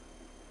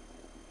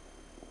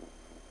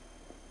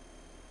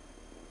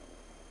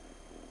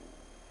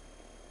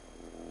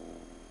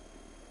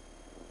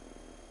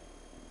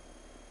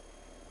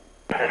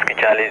 Whiskey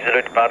Charlie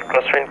Zulu, depart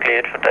crosswind,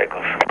 cleared for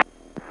takeoff.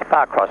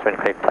 Depart crosswind,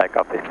 cleared for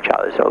takeoff, Whiskey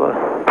Charlie Zulu.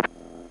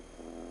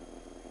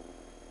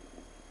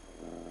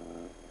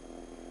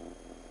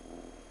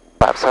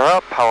 Flaps are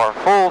up, power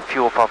full,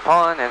 fuel pump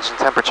on, engine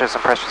temperatures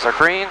and pressures are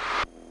green.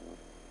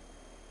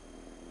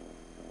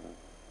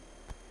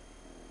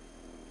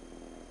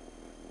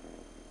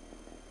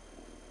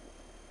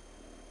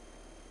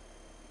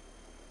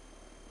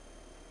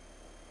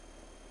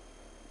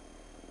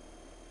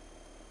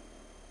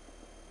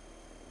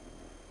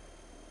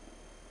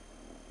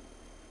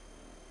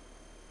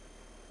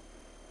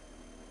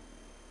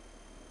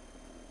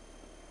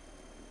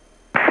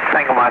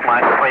 Tango Mike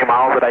 3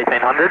 miles at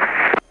 1800.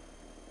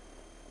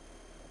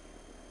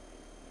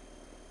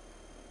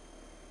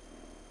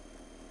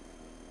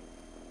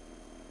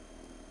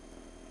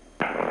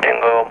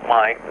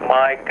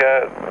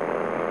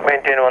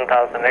 Maintain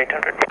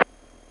 1,800.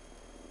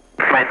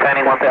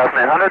 Maintaining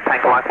 1,800,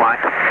 Tango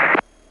Mike.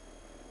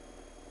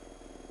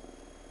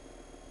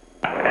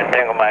 And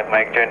Tango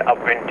Mike, join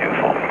upwind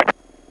 24.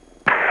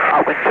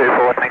 Upwind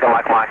 24, Tango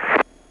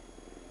Mike.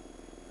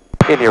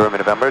 India Romeo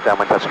November,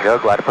 downwind touch and go,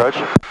 glide approach.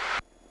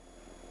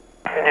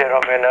 India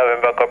Romeo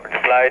November, copy to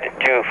glide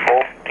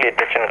 24, clear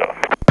touch and go.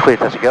 Clear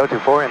touch and go,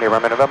 24, India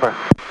Romeo November.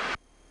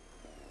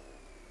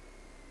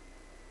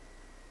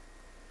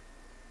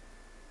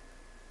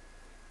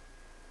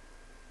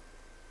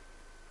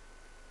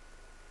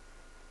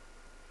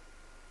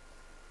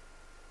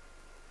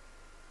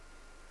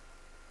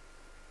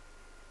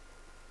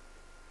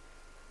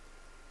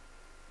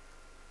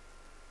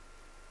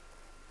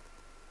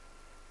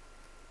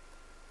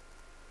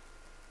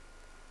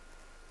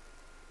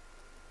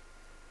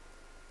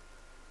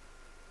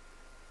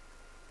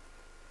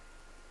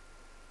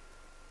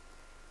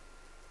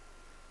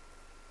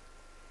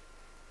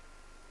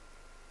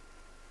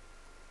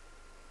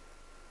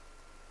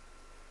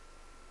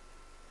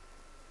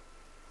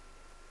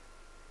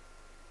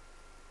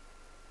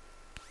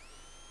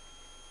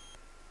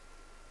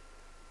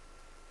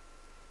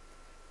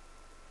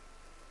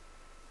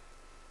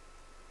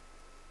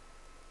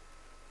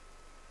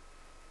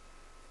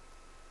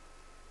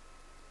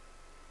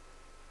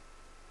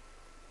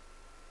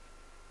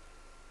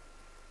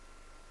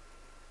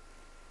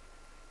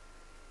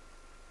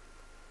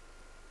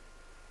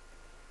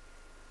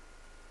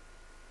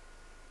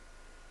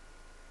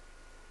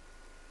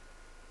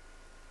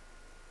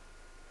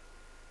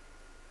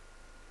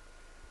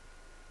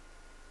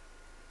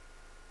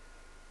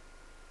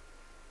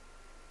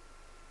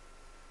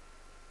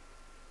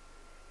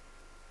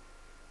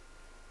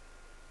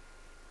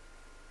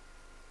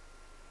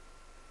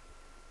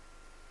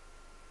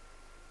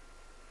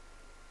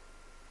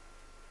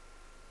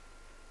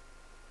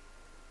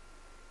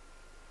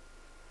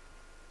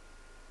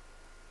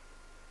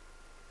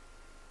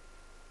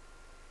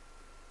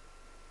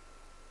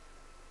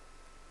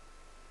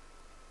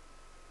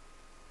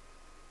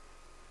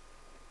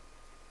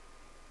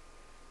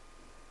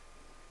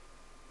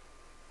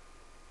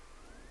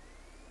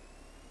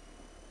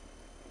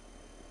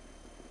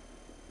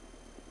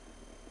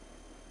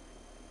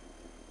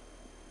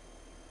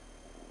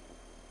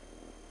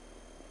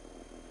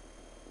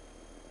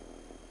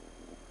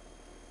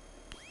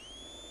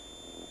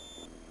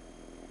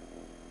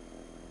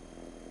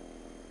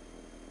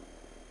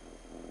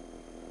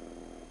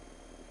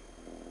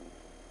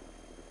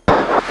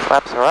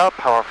 Flaps are up,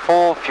 power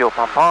full, fuel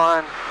pump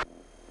on,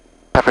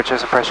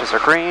 temperatures and pressures are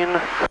green.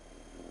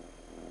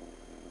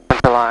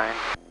 Center line.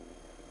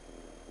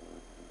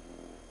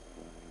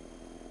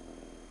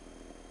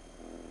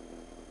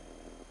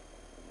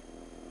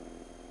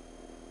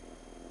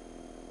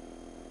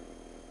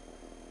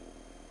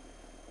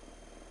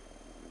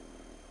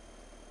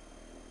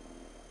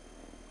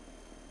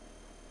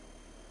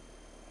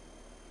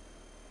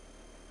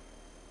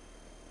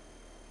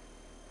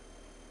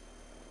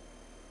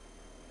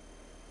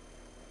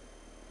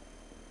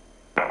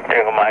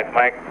 Tango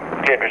Mike,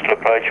 clear visual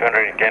approach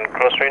 110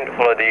 crosswind,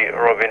 follow the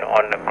Robin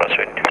on the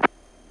crosswind.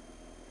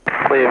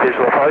 Clear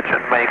visual approach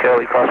and make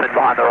early crosswind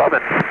behind the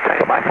Robin,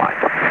 Tango Mike.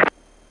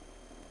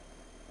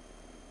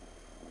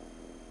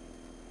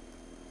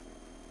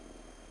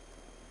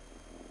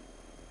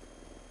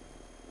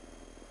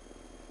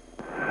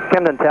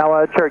 Camden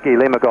Tower, Cherokee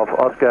Lima Golf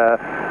Oscar,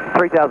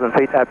 3,000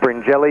 feet at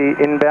Bringelly,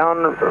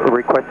 inbound,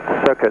 request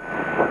circuit.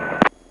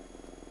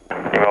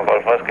 Lima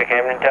Golf Oscar,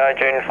 Camden Tower,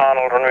 join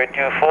final runway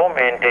 24,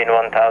 maintain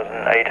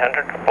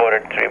 1,800,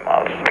 reported 3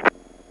 miles.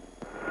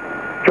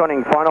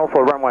 Joining final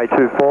for runway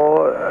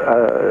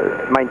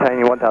 24,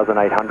 maintaining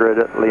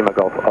 1,800, Lima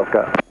Golf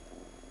Oscar.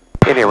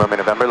 India Romeo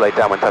November, late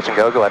downwind touch and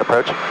go, glide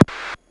approach.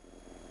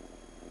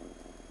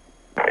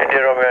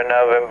 India Romeo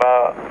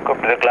November,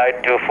 copy the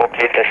glide 24,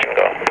 clear touch and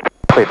go.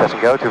 Clear touch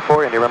and go,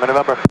 24, India Romeo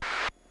November.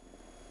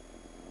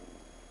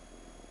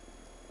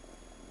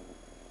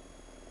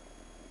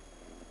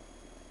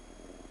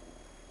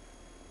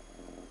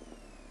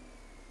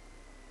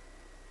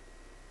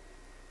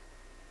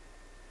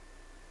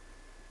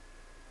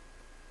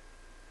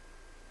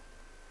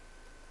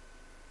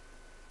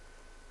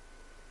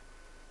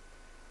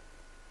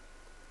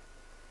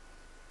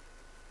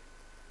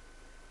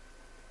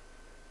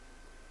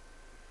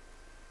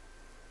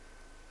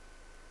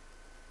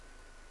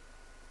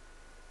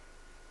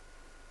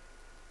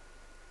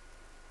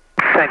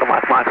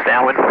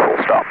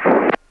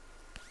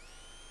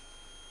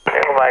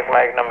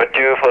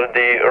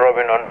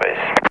 Robin on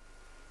base.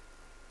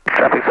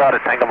 Traffic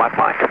started, Tango Mike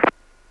Mike.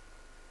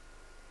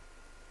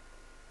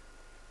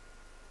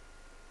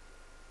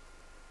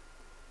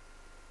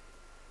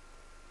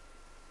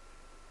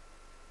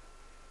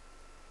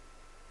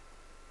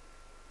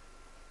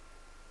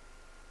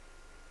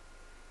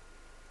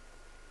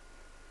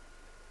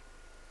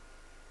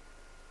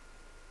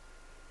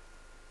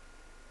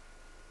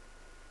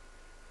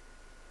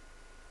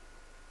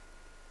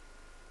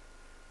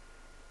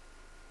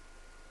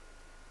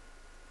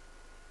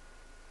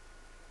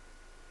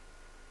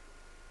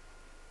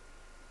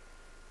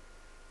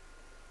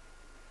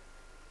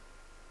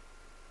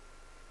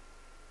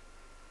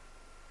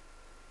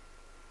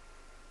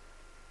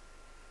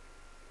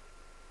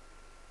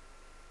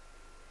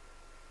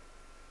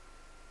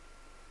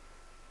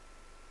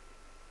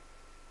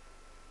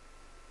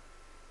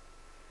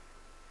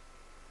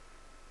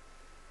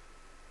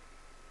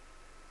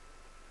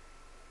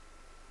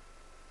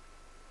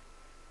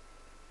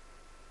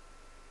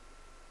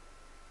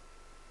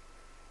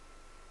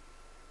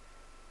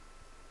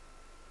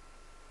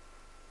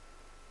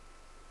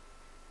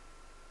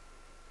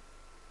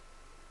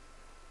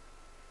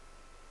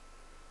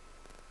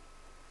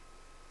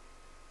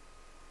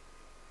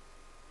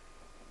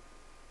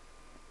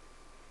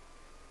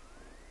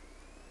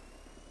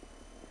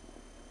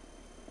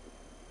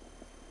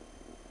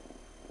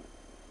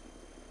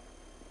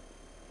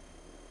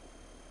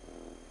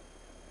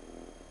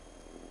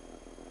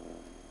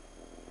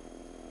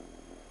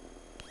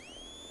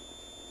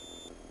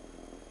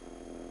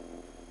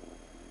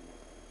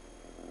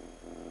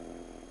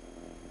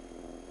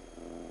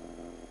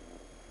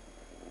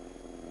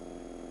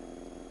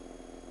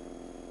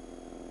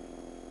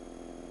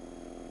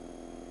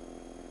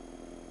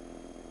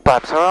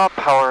 Flaps are up,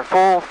 power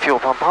full, fuel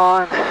pump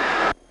on.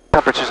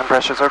 Temperatures and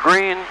pressures are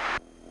green.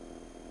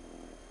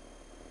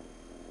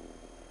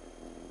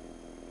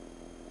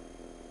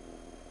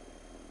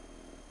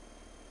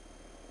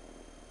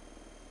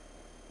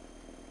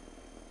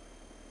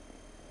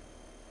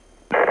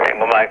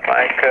 Tango Mike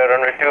Mike,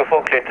 runway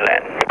 24, clear to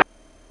land.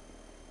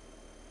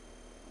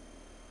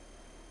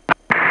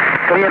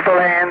 Clear to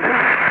land,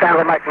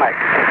 Tango Mike Mike.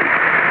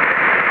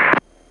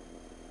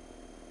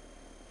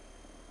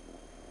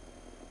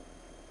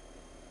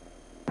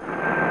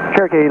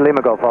 Cherokee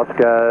Lima Golf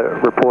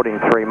Oscar reporting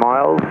 3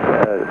 miles,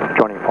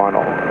 joining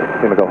final,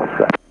 Lima Golf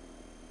Oscar.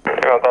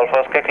 Lima Golf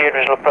Oscar, cleared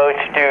visual approach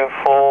to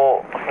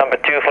number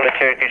 2 for the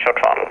Cherokee short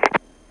final.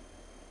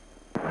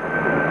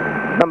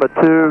 Number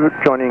 2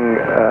 joining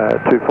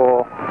 2-4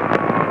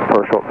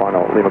 for a short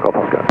final, Lima Golf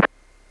Oscar.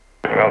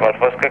 Lima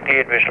Golf Oscar,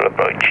 cleared visual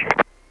approach.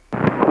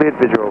 Cleared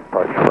visual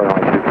approach,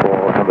 runway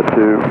 24, number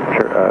 2,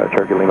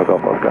 Cherokee Lima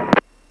Golf Oscar.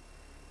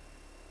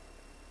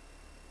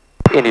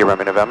 India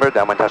Romeo November,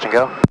 downwind touch and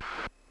go.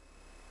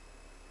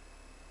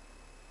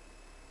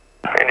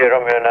 India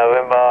Romeo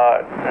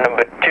November,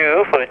 number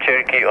 2 for the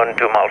Cherokee on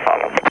 2 mile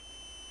final.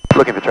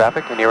 Looking for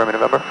traffic, India Romeo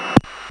November.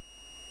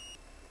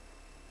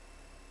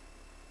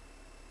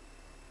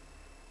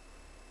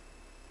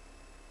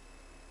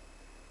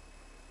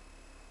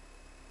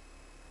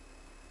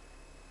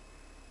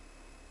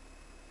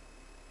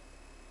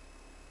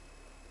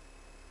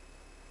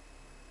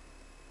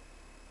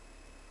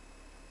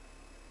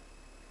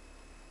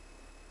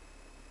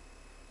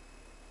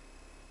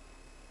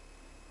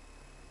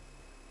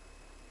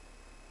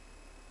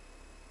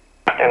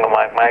 Tango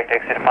Mike Mike,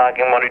 taxi to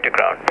parking, monitor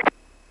ground.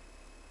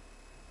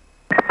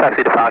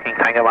 Taxi to parking,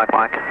 Tango Mike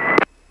Mike.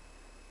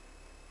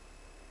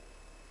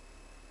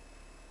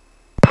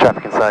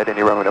 Traffic inside,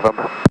 India Romeo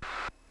November.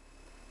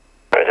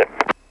 Roger.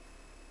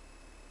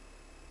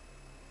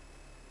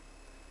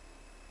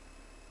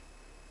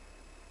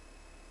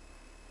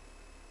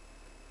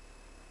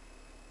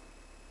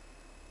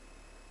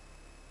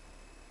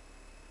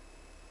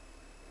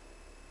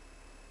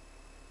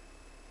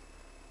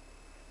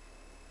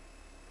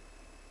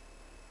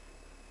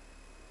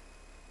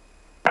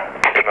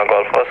 Lima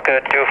Golf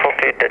Oscar, 24,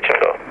 clear touch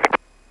and go.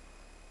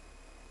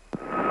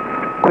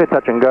 Clear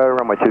touch and go,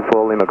 runway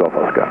 24, Lima Golf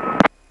Oscar.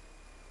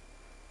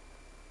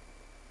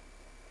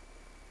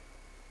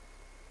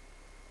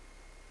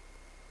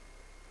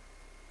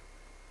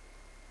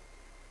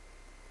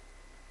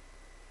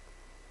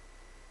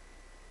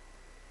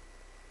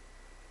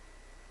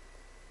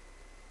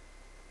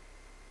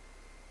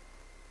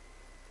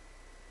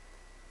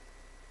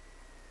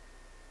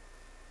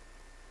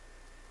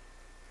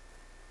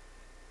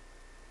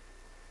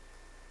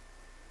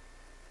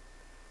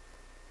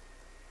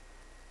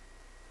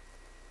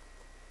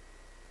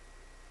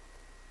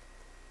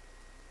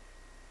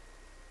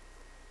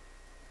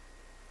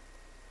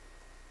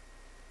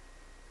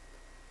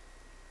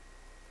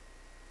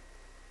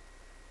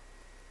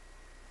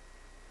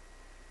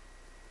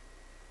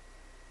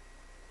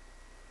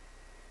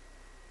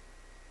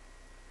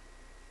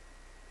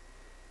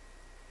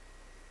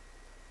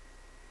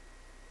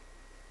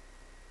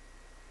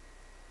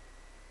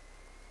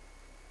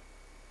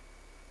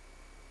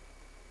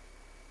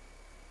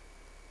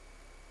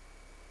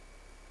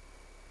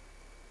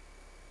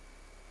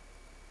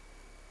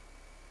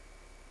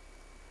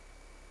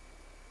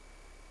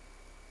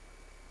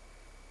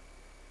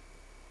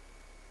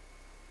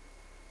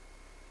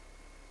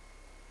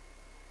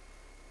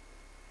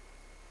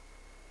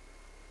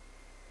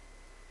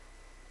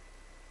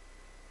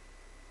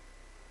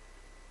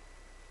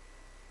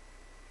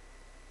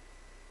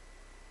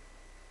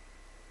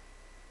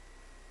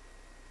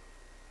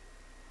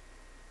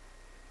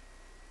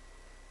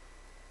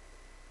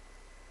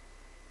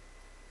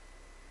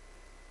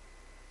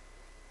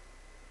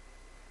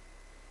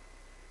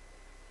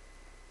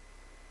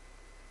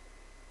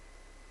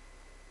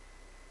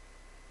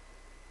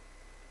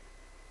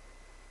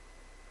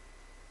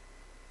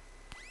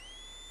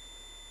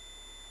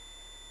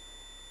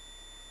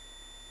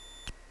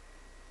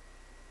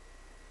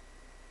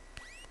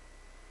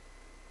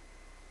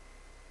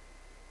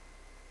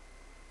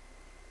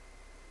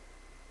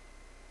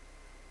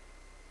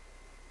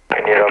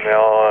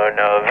 Romeo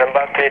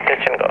November, clear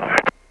touch and go.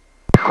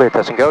 Clear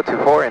touch and go,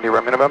 24, Indy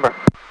Romeo November.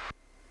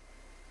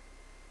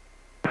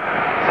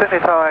 Sydney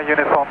Tower,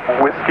 Uniform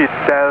Whiskey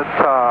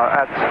Delta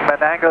at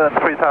Menangle and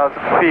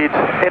 3,000 feet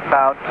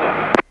inbound.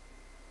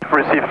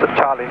 Received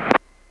Charlie.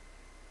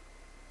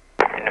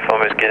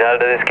 Uniform Whiskey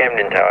Delta, this is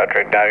Camden Tower,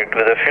 track direct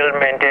with the field,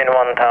 maintain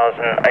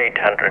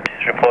 1,800,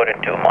 reported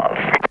 2 miles.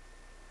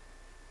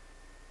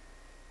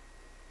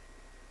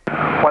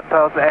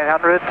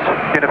 1,800,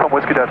 Uniform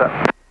Whiskey Delta.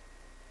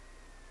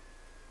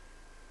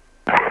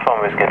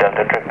 Uniform Whiskey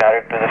Delta, track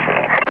direct with the field.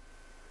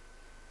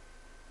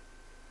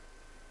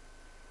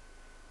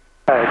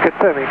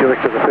 Confirming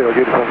direct to the field,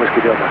 Uniform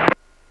Whiskey Delta.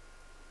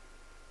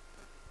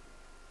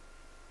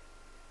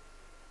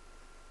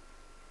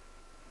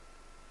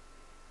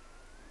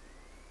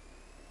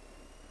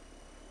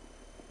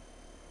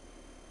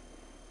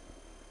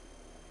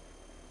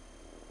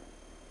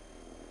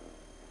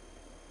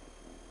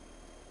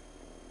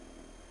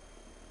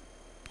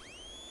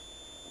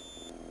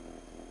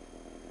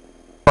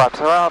 Flaps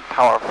are out,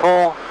 power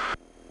full.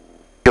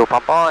 Fuel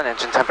pump on,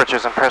 engine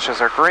temperatures and pressures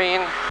are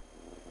green.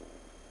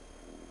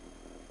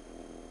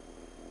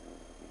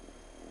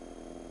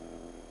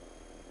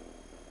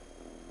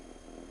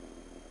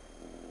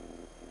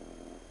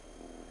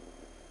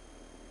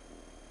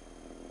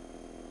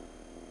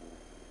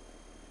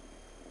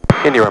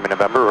 Indy Romeo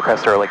November,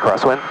 request early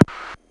crosswind.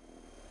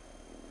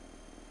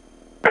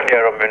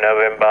 India Romeo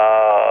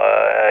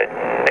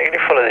November,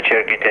 negative, follow the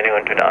Cherokee, turning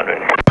on to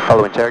downwind.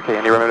 Following Cherokee,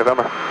 Indy Romeo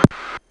November.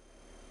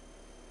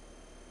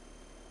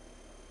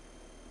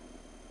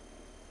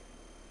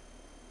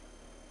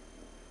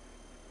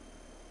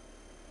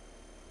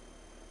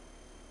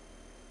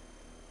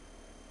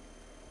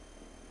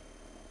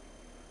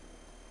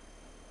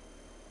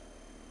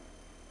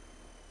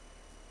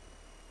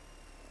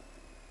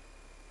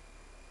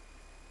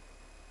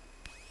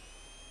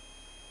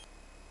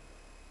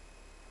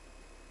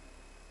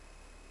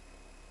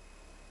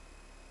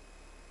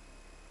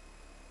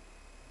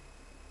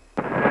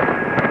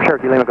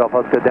 Cherokee Lima Golf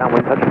Oscar,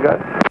 downwind, touch and go.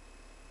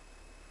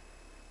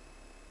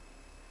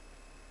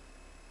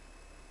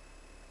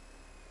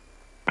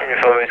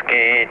 Uniform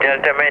Whiskey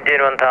Delta,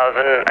 maintain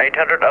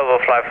 1,800,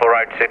 overfly for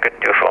right, circuit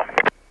 24.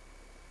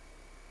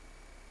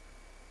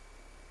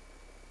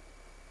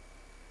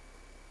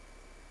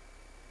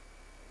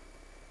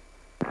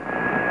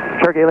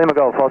 Cherokee Lima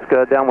Golf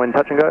Oscar, downwind,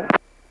 touch and go.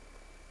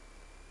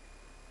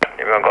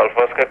 Lima Golf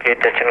Oscar, clear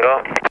touch and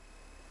go.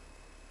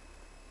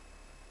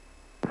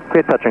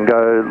 Clear touch and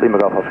go, Lima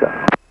Golf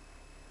Oscar.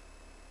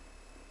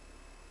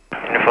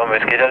 Uniform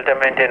Whiskey Delta,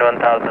 maintain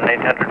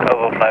 1,800,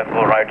 overfly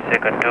for right,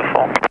 circuit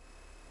 24.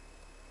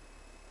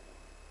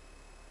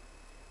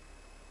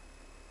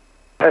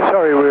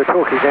 Sorry, we were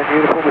talking then.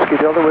 Uniform Whiskey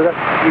Delta, was that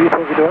you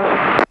talking to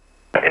us?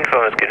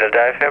 Uniform Whiskey Delta,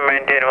 IFM,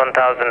 maintain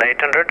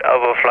 1,800,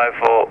 overfly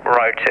for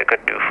right,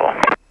 circuit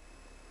 24.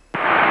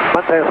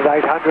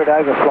 1,800,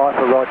 overfly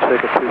for right,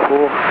 circuit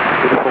 24,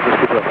 Uniform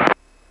Whiskey Delta.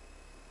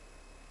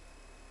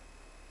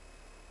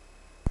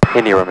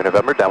 Indy Romeo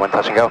November, downwind,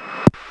 touch and go.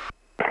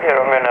 India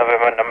Romeo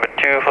November, number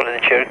 2, follow the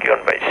Cherokee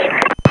on base.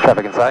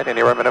 Traffic inside,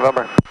 Indy Romeo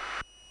November.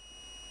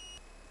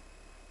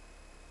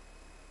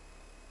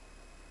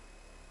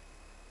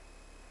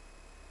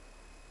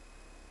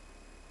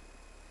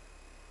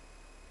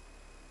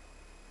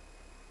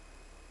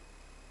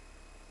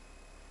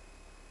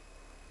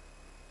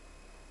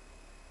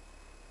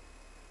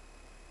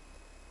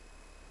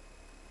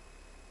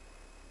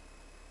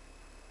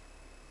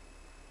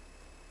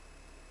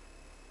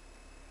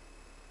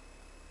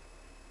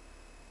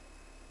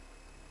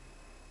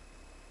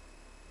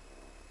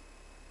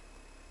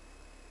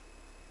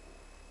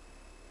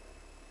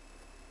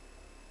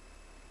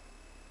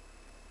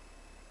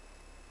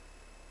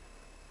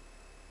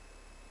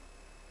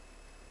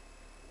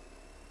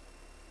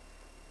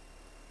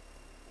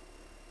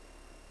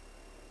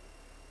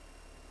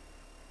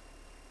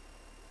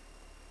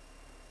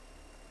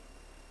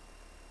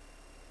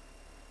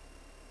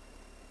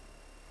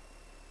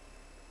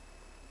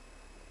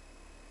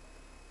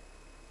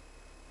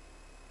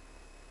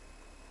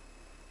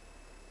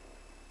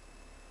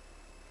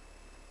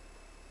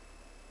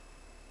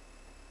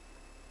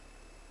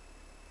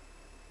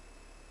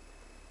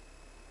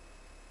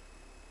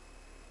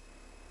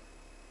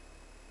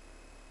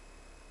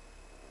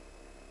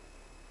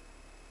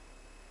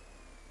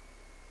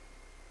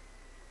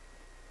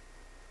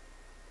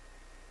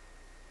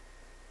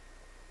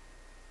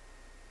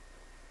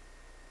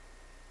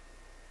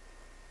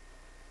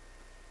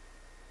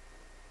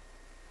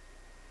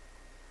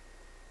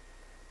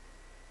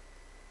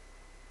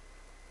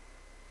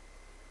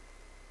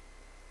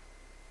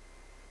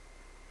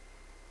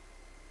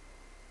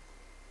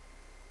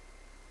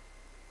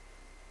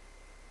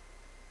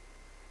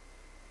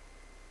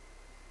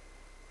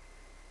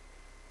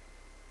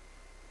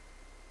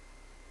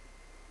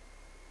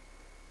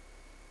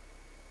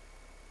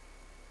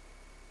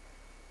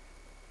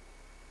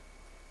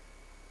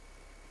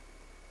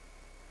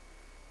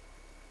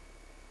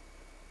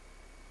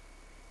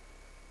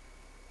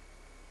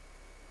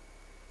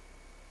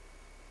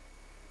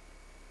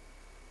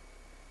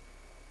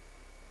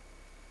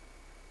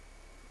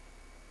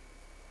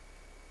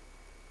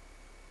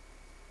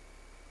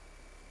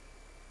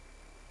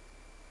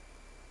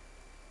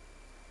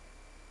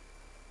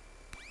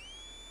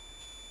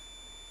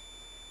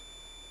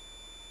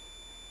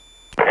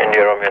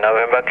 Romeo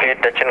November, clear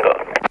touch and go.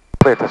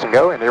 Clear touch and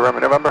go, India Romeo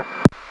November.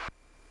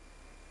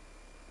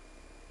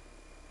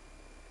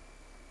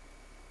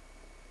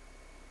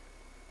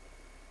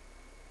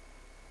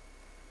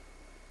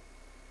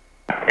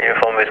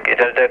 Uniform Whiskey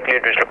Delta,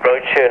 clear visual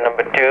approach,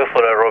 number 2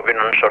 for a Robin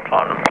on short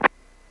horn.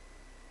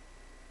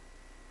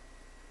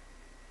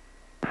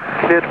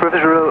 Cleared for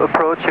visual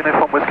approach,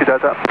 Uniform Whiskey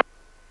Delta.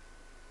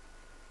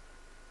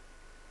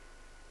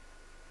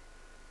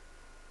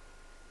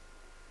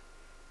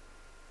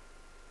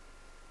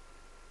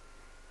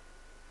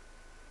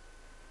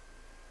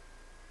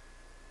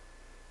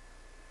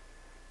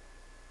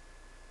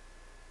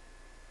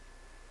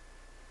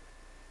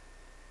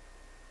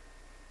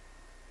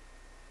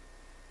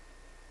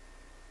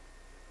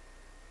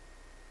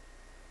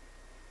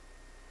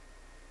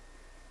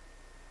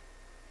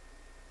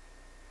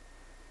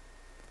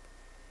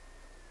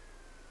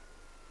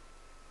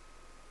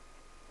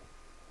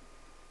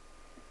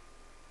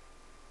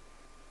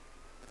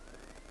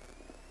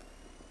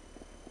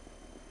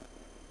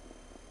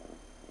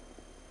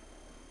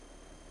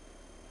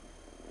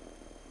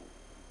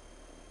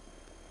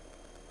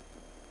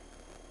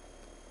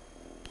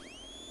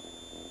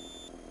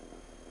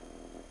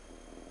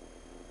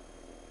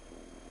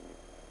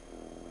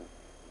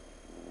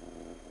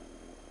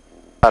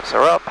 Flaps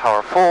are up,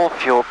 power full,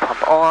 fuel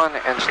pump on,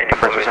 engine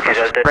compressors and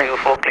pressure spring.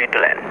 Uniform clear to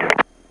land.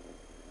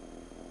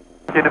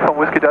 Uniform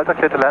Whiskey Delta,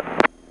 clear to land.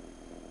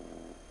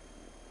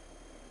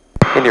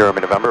 India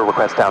Romeo November,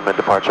 request downwind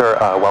departure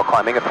while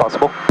climbing if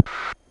possible.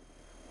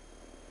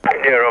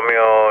 India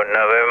Romeo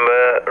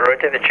November,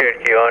 roger the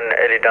Cherokee on,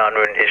 early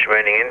downwind is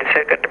remaining in the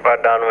second,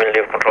 depart downwind,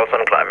 leave controls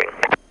on climbing.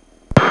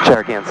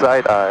 Cherokee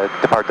inside,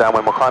 depart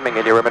downwind while climbing,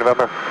 India Romeo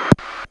November.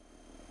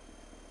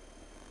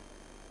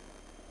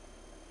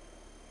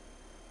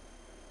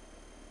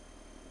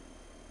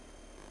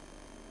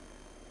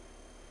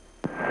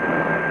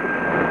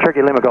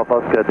 Cherokee Lima Golf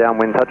Oscar,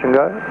 downwind touch and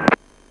go.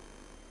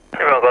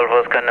 Lima Golf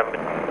Oscar number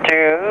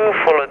 2,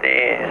 follow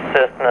the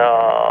Cessna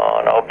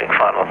on oblique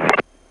final.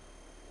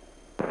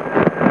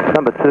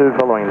 Number 2,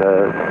 following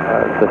the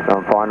Cessna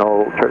on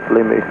final,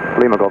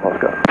 Lima Golf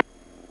Oscar.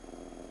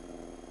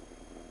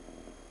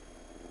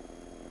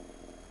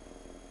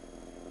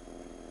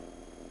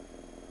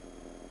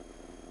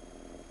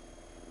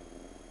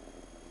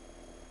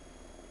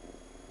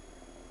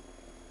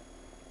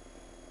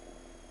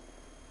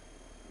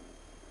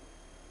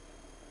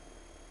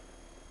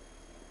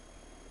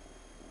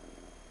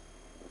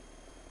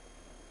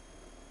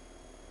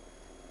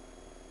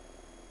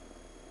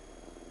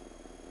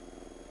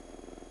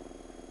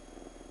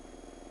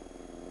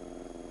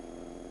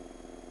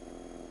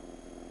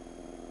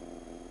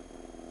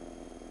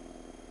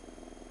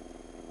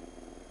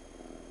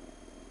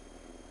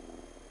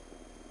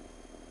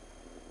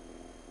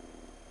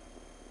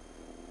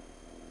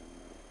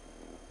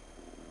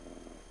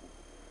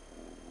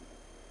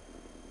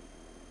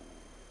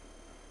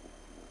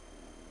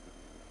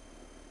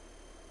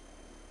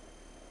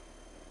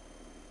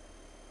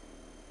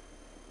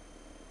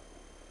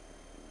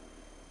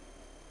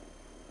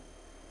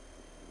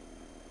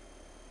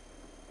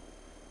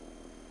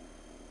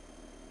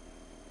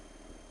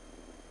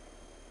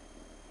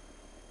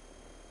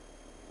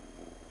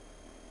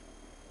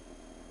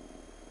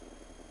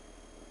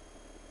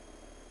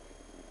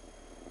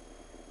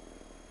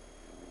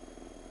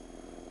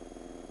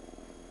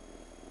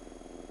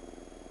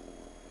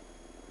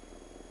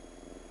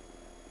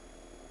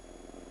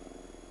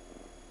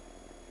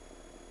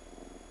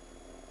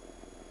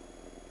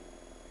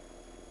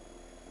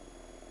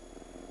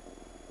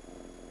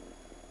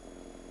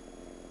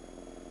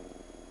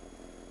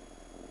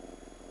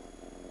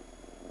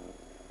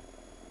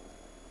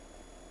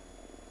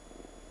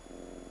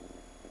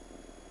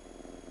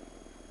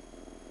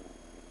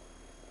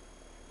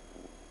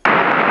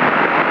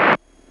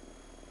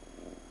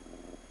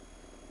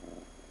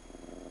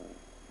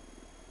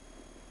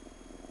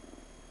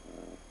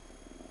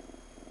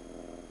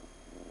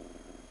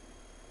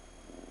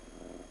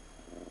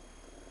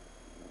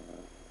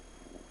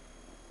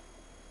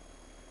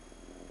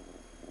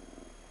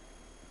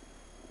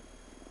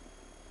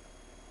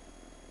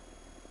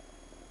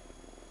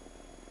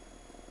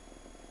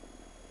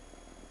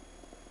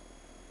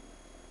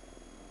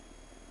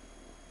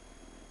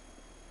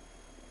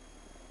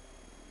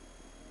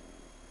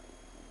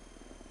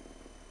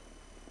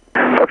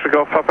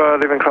 Golf Papa,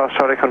 leaving class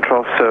Charlie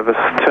control service,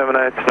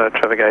 terminate, no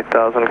traffic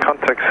 8000,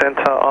 contact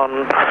center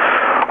on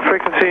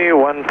frequency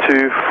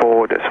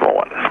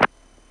 124.1.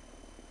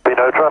 Be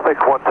no traffic,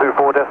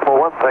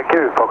 124.1, thank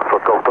you,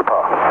 Foxtrot Golf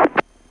Papa.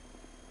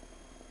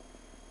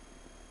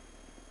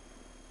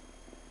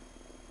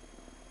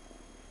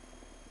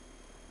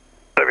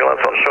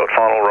 Turbulence on short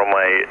final,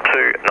 runway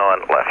 29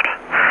 left.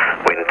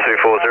 Wind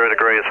 240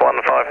 degrees,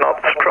 15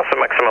 knots, crossing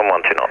maximum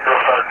 12 knots.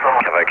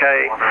 Cav OK,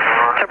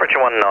 temperature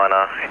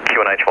 19er,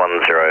 QNH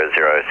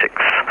 1006.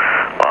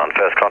 On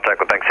first contact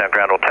with Bank Sound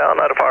Ground or Tower,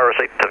 notify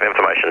receipt of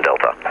information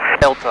Delta.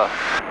 Delta.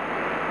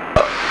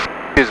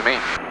 Excuse me.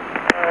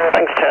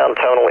 Bankstown,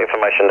 terminal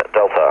information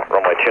Delta,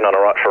 runway 29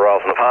 right for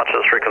arrivals and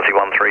departures, frequency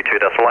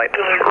 132.8,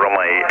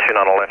 runway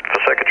 29 left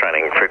for circuit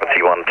training,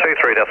 frequency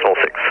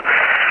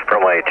 123.6,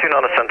 runway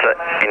 29 centre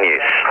in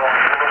use.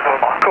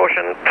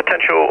 Caution,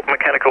 potential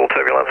mechanical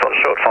turbulence on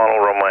short final,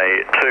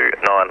 runway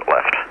 29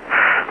 left.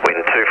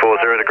 Wind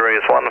 240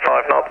 degrees, 15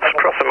 knots,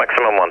 cross a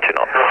maximum 12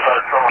 knots.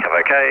 Cap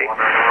OK,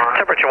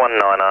 temperature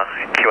 19er,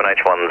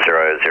 QNH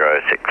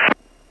 1006.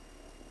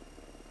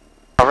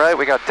 Alright,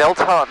 we got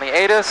Delta on the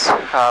ATIS.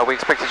 We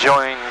expect to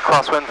join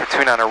crosswind for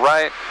 29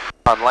 right.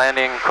 On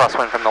landing,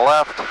 crosswind from the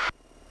left.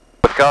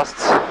 With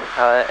gusts,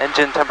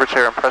 engine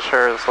temperature and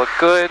pressures look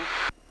good.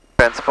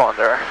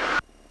 Transponder.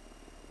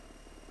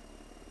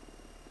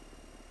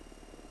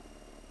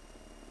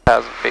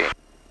 1,000 feet.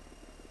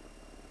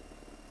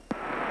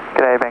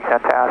 G'day,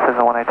 Bankstown Tower,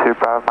 Cessna 182,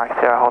 Bravo Mike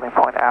Sierra, holding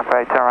point Alpha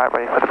 8, turn right,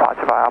 ready for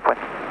departure via upwind.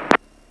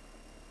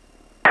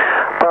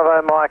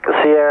 Bravo Mike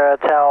Sierra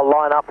Tower,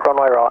 line up,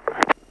 runway right.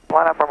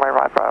 Line up, runway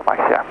right, Bravo Mike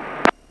Sierra.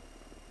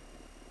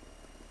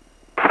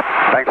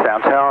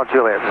 Bankstown Tower,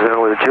 Juliet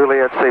Zulu,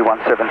 Juliet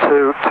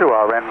C172,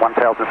 2RN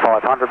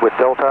 1500 with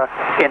Delta,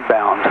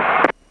 inbound.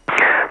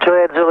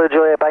 Juliet Zulu,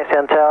 Juliet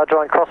Bankstown Tower,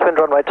 join crosswind,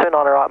 runway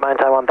 29 right,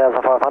 maintain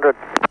 1500.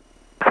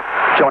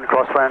 Join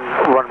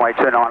crosswind, runway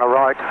 29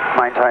 right,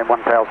 maintain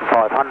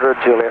 1500,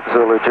 Juliet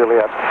Zulu,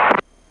 Juliet.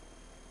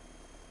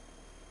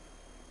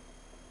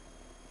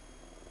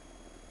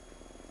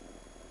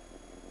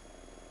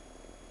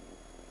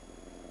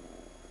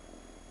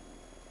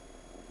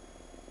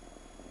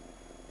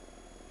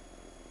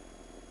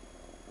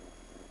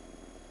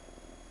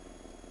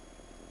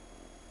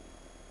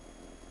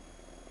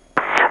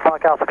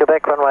 Mike Alpha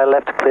Quebec, runway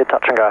left, clear,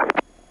 touch and go.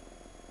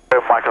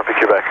 Mike Alpha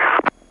Quebec.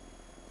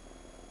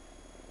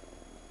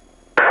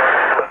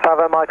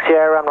 Bravo Mike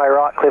Sierra, runway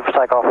right, clear for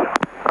takeoff.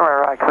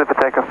 Runway right, clear for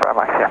takeoff, Bravo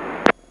Mike Sierra.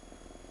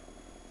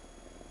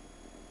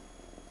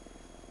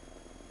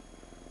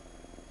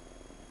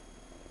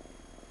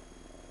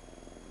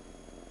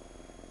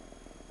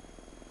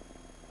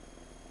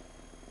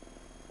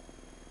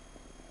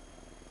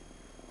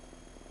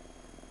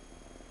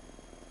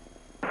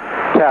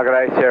 Tower, good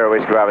day, Sierra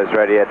Whiskey Bravo is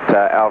ready at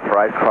Alpha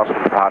 8,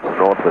 crosswind departure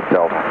north with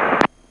Delta.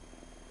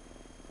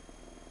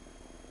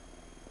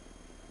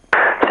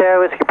 Sierra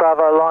Whiskey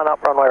Bravo, line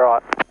up, runway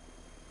right.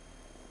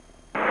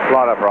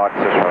 Line up right,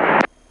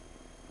 Cessna.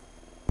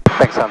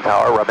 Bankstown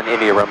Tower, Robin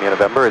India Romeo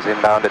November is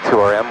inbound at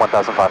 2RM,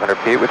 1,500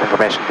 feet with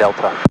information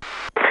Delta.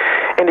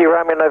 India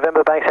Romeo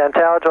November, Bankstown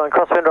Tower, join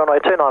crosswind, runway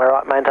 29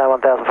 right, maintain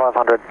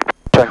 1500.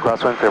 Join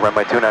crosswind for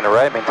runway 29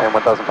 right, maintain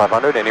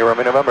 1,500, India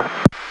Romeo November.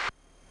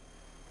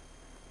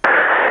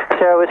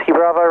 Sierra Whiskey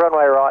Bravo,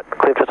 runway right,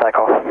 clear for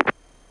takeoff.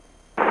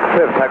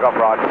 Clear for takeoff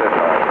right,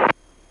 Cessna.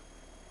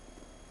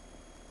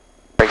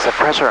 Brakes have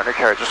pressure,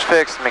 undercarriage is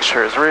fixed,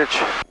 mixture is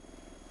rich.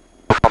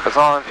 Pump is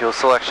on, fuel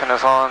selection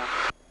is on.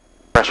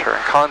 Pressure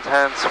and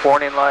contents,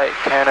 warning light,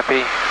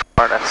 canopy,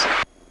 harness.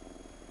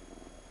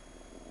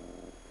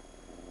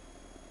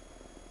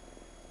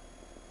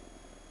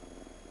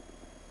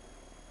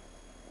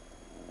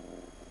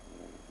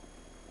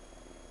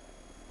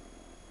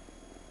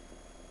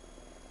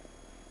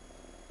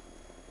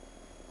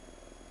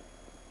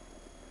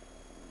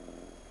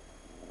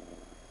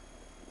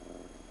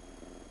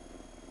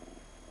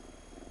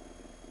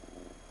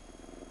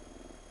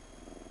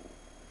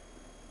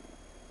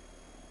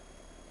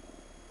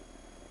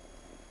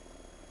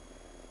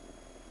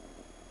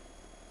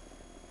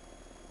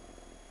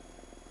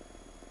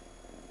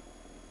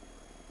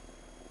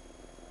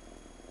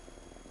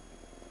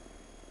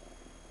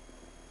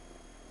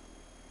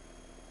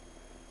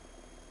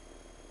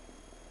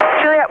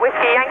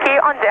 Whiskey Yankee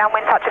on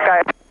downwind, touch and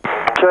go.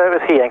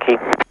 Juliet Whiskey Yankee.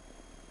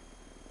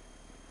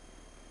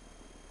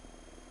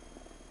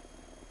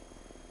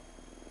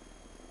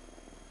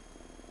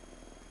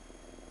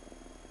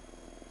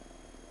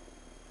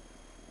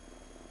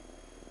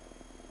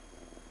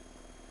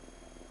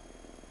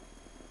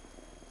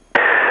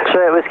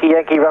 Juliet Whiskey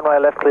Yankee, runway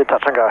left, clear,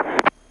 touch and go.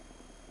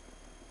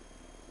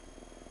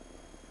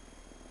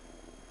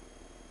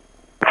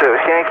 Juliet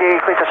Whiskey Yankee,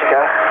 clear, touch and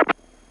go.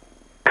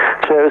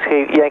 Juliet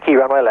Whiskey Yankee,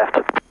 runway left.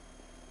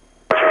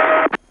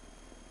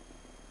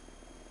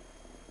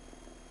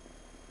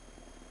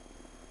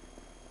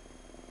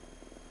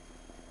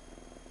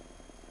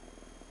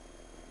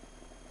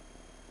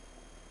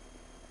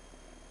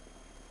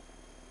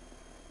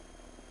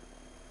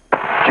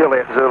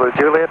 Juliet Zulu,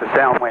 Juliet is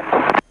downwind.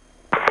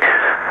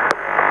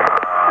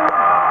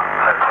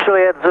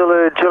 Juliet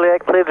Zulu,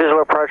 Juliet, cleared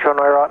visual approach,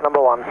 runway right,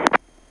 number 1.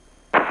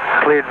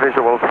 Cleared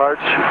visual approach,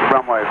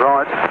 runway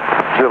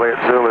right, Juliet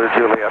Zulu,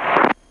 Juliet.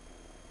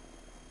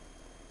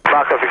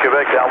 Mark Alpha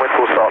Quebec, downwind,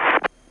 full stop.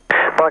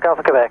 Mike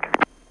Alpha Quebec.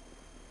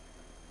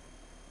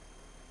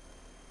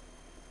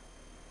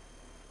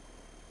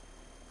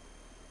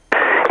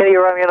 India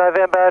Romeo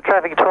November,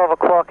 traffic 12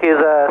 o'clock is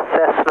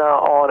Cessna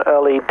on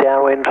early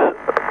downwind.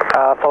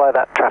 Follow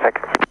that traffic.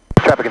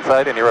 Traffic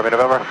inside, India Romeo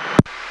November.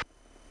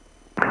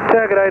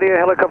 Tower, good idea,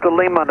 helicopter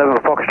Lima,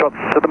 November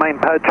Foxtrot, to the main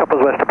pad,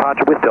 choppers west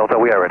departure with Delta,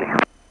 we are ready.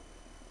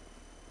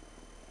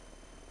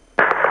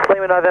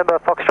 Lima November,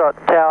 Foxtrot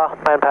Tower,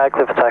 main pad,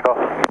 clear for takeoff.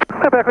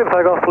 Main pad, clear for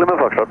takeoff, Lima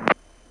Foxtrot.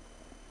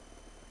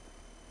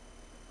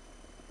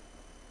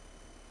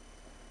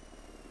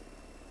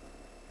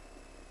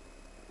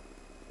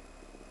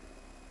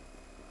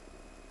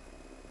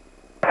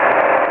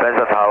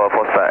 Benson Tower,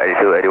 Foxtrot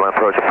 8281,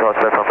 approaching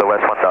prospect from the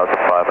west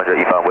 1500,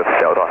 eastbound with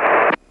Delta.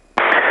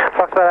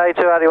 Foxtrot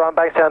 8281,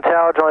 Bankstown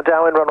Tower, join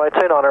downwind, runway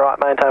 29 right,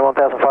 maintain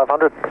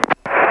 1500.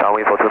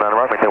 Downwind for 29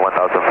 right, maintain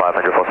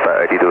 1500,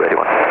 Foxtrot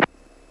 8281.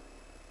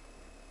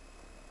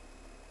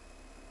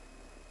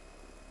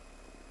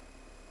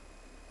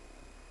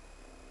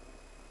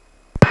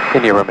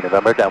 India Romeo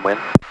November, downwind.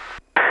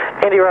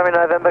 India Romeo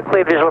November,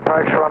 cleared visual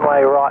approach,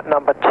 runway right,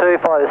 number 2,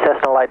 follow the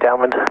Cessna late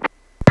downwind.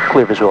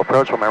 Clear visual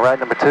approach, runway right,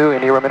 number 2,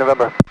 India Romeo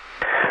November.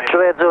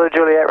 Juliet Zulu,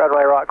 Juliet,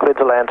 runway right, cleared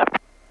to land.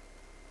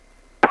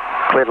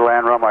 Clear to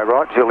land, runway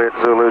right, Juliet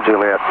Zulu,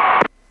 Juliet.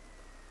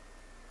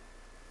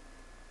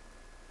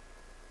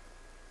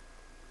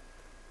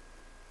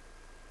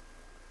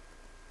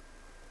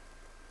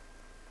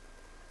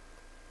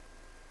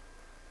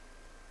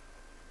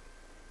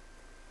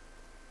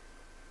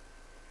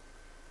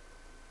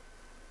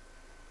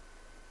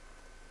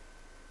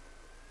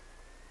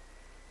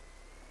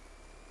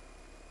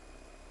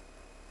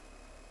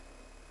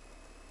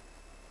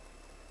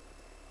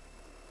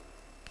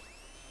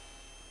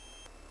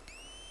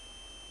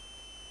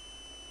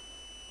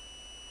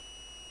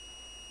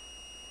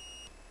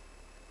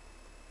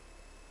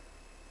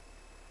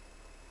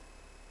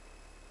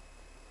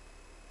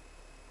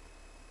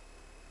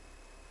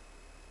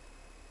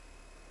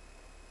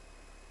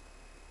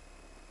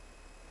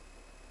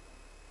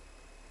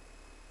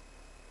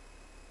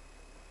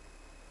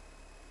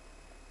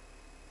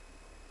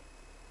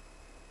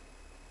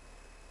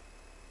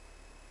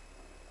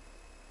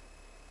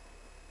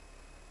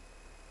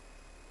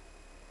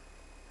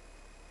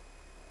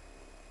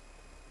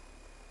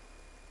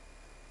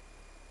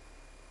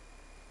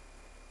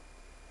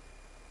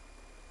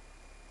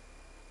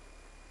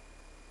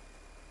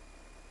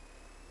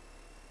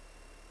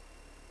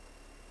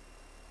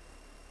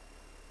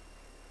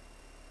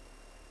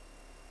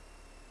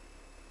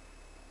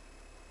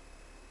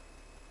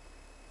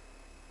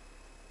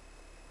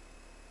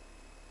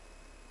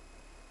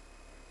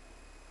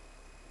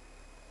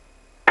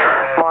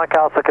 Mike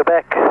Alpha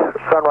Quebec,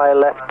 runway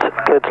left,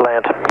 cleared to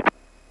land.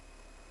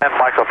 And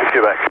Mike Alpha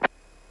Quebec.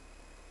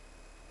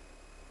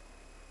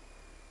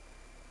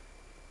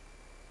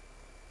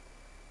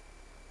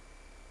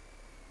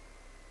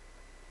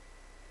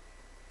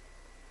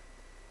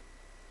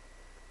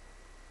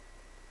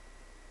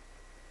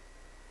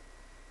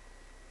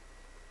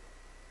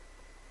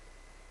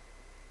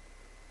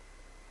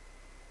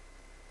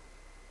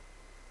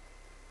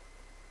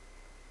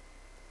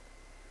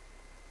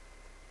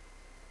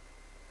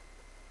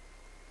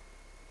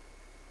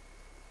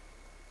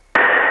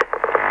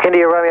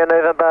 India Romeo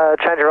November,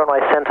 change of runway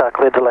centre,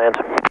 cleared to land.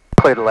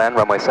 Clear to land,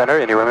 runway center,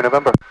 India Romeo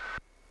November.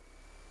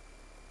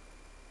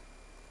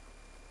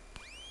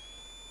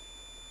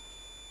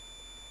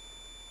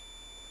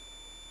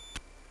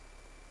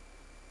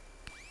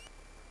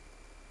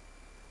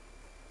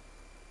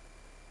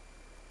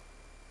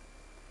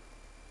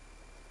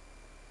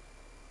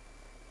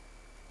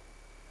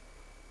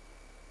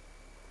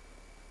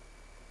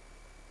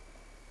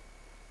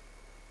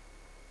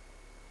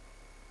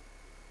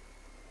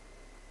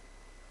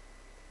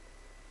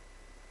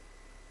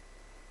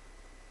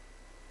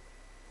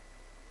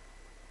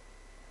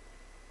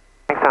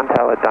 Bankstown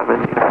Tower,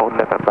 Diamond, Uniform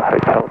November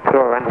Hotel,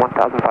 2RN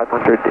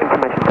 1500,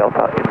 information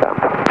Delta, inbound.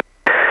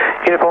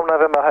 Uniform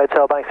November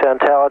Hotel, Bankstown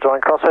Tower,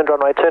 join crosswind,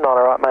 runway 29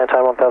 right,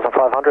 maintain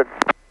 1500.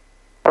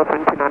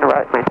 Crosswind 29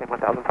 right, maintain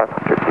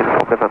 1500,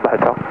 Uniform November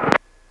Hotel.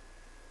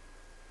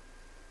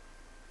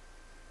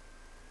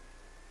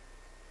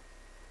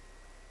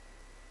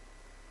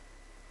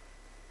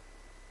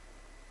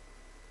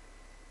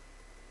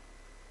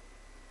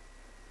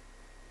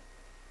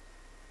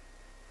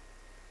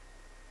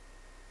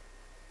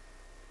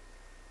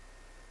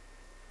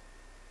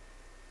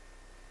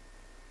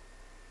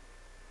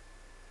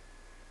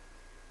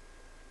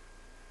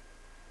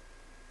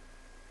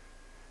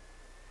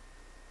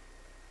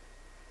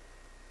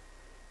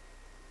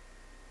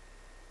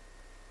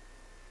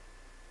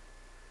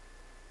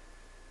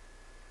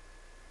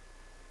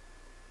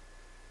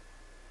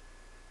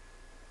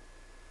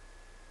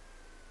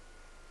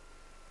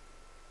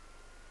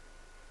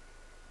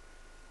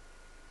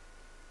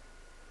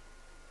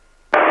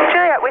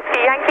 Whiskey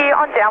Yankee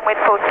on downwind,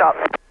 full stop.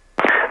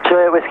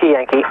 Juliet Whiskey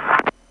Yankee.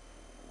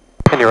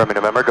 India Romeo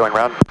November, going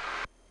round.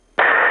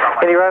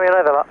 India Romeo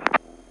November.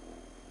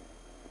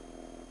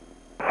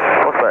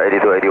 Foxtrot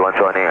 8281,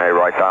 joining a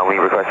right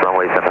downwind, request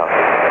runway center.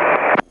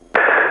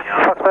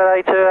 Foxtrot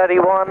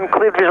 8281,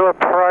 clear visual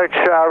approach,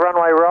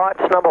 runway right,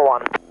 number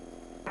 1.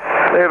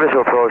 Clear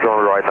visual approach,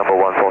 runway right, number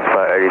 1,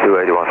 Foxtrot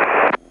 8281.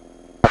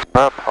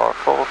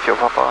 Powerful, fuel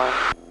pump on.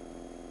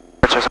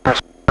 Pressure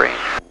suppressor green.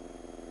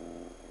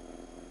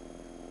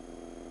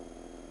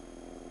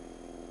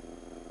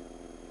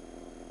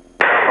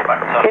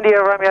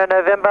 India Romeo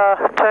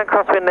November, turn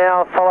crosswind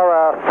now,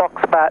 follow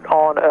Foxbat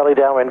on early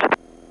downwind.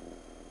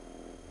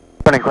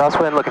 Turning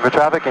crosswind, looking for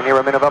traffic, India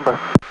Romeo November.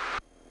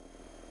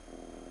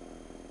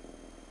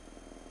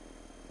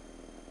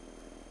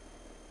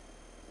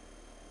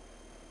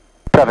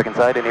 Traffic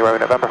inside, India Romeo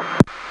November.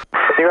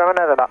 India Romeo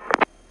November.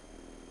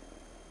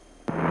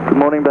 Good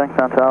morning,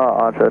 Bankstown Tower,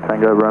 Archer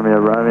Tango Romeo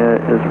Romeo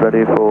is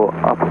ready for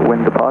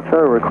upwind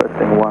departure, requesting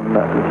 10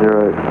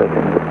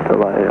 second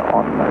delay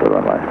on the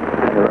runway.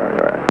 Tango Romeo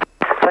Romeo.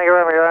 Tango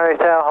Romeo Romeo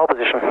Tower, hold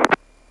position.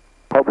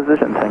 Hold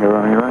position, Tango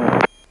Romeo Romeo.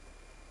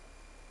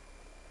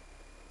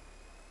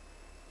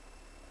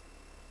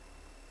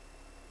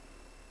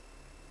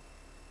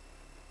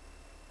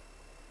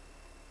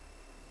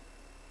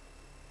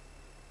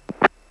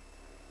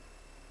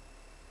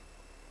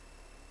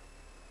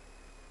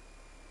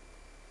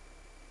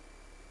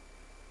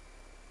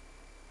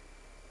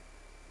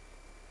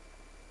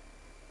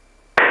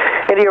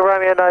 India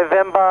Romeo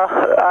November,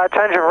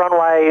 change of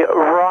runway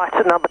right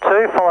number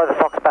 2, follow the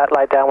Foxbat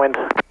late downwind.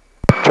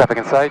 Traffic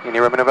in sight,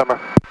 India Romeo November.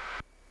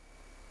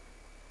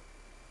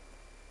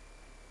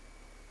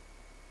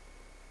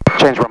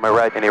 Change runway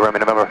right, India Romeo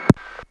November.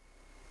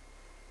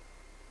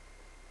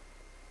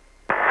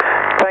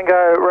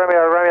 Tango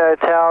Romeo Romeo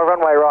Tower,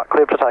 runway right,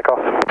 clear to take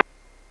off.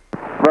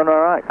 Runway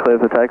right, clear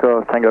for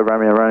takeoff, Tango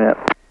Romeo Romeo.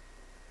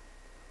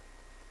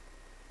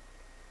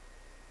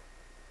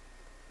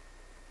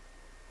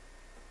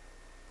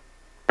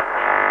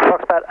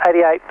 Foxbat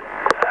 88,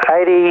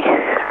 80,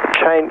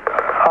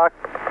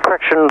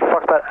 correction,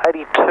 Foxbat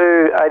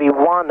 82,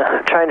 81,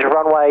 change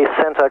runway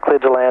centre,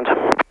 cleared to land.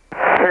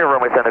 Tango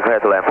runway centre,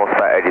 cleared to land,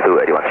 Foxbat 82,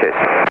 81,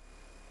 chase.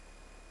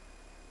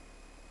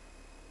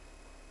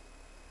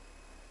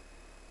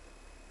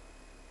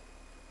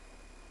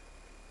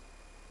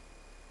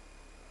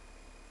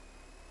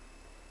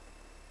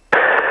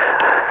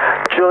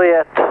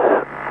 Juliet,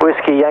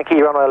 Whiskey,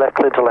 Yankee, runway left,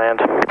 cleared to land.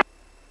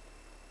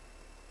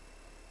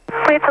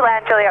 Cleared to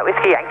land, Juliet,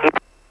 Whiskey, Yankee.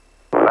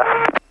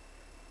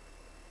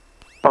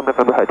 Uniform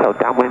November Hotel,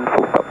 downwind,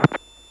 full stop.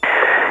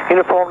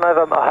 Uniform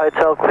November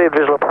Hotel, cleared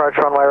visual approach,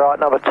 runway right,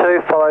 number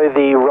 2, follow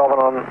the Robin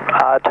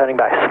on turning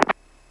base.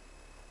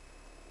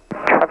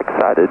 Traffic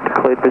sighted,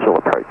 cleared visual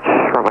approach,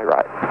 runway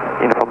right,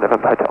 Uniform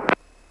November Hotel.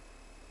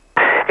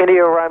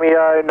 India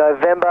Romeo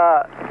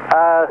November,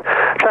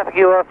 traffic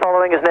you are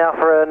following is now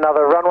for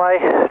another runway,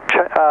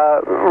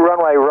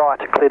 runway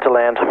right, cleared to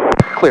land.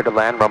 Clear to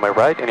land, runway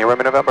right, India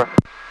Romeo November.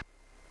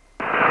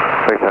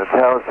 Bankstown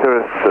Tower,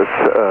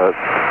 Cirrus,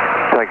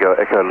 Tango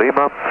Echo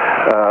Lima,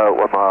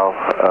 1 mile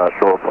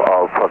north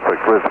of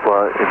Prospect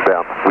Reservoir,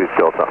 inbound with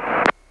Delta.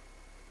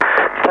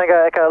 Tango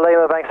Echo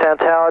Lima, Bankstown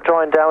Tower,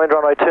 join downwind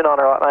runway 29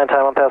 right,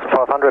 maintain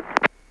 1500.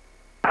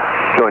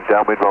 Join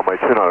downwind runway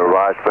 29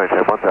 right,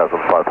 maintain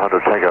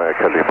 1500, Tango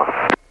Echo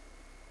Lima.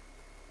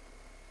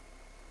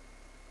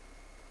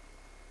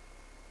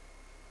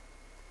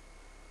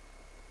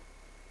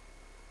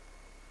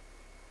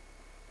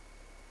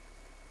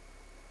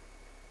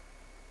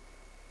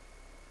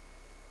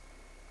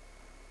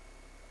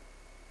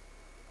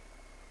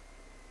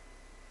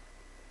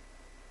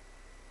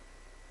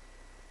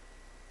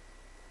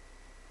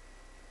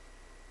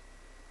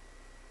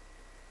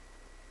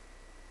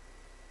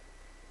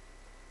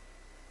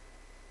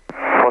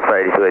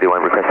 Foxbat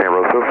 8281 requesting a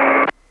roll through.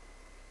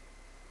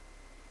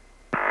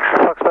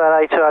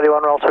 Foxbat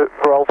 8281 roll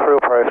through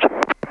approved.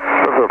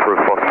 Roll through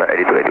approved, Foxbat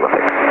 8281,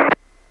 thanks.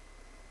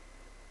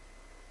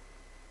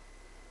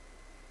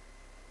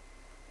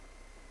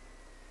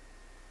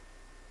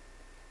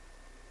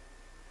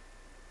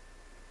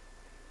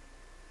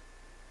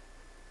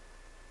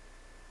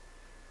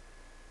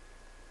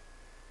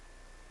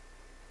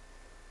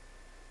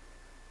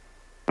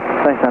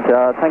 Thanks,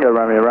 Tango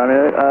Romeo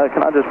Romeo.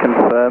 Can I just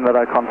confirm that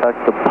I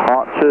contact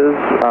departures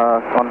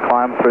on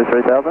climb through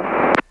 3000?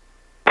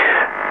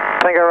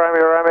 Tango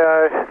Romeo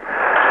Romeo,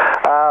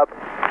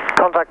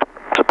 contact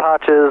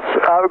departures,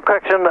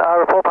 correction,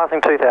 report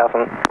passing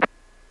 2000.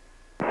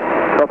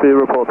 Copy,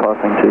 report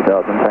passing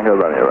 2000, Tango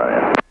Romeo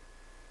Romeo.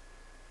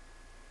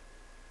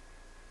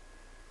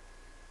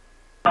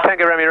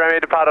 Tango Romeo Romeo,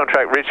 depart on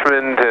track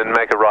Richmond and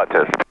make a right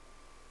turn.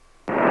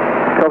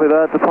 Copy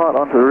that, depart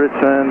onto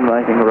Richmond,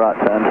 making a right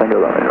turn, Tango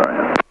Romeo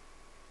Romeo.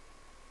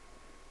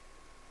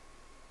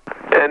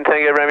 And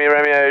Tango Romeo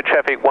Romeo,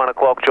 traffic 1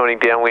 o'clock, joining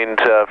downwind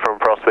from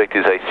Prospect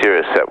is a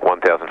Cirrus at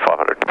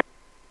 1500.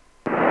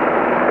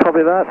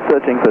 Copy that,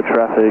 searching for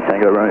traffic,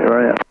 Tango Romeo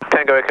Romeo.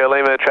 Tango Echo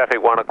Lima,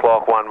 traffic 1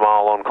 o'clock, 1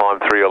 mile on climb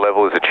 3 your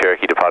level is a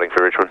Cherokee departing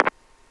for Richmond.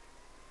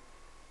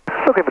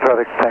 Looking for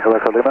traffic, Tango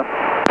Echo Lima.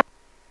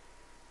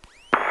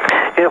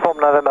 Uniform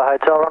November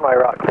Hotel, runway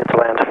right, clear to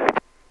land.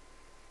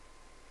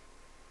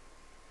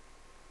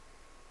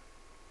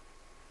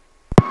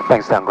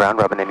 Bankstown ground,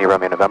 Robin India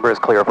Romeo November is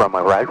clear of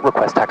runway right.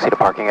 Request taxi to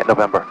parking at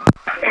November.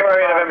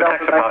 Romeo November,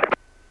 taxi to parking.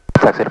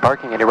 Taxi to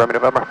parking, India Romeo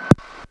November.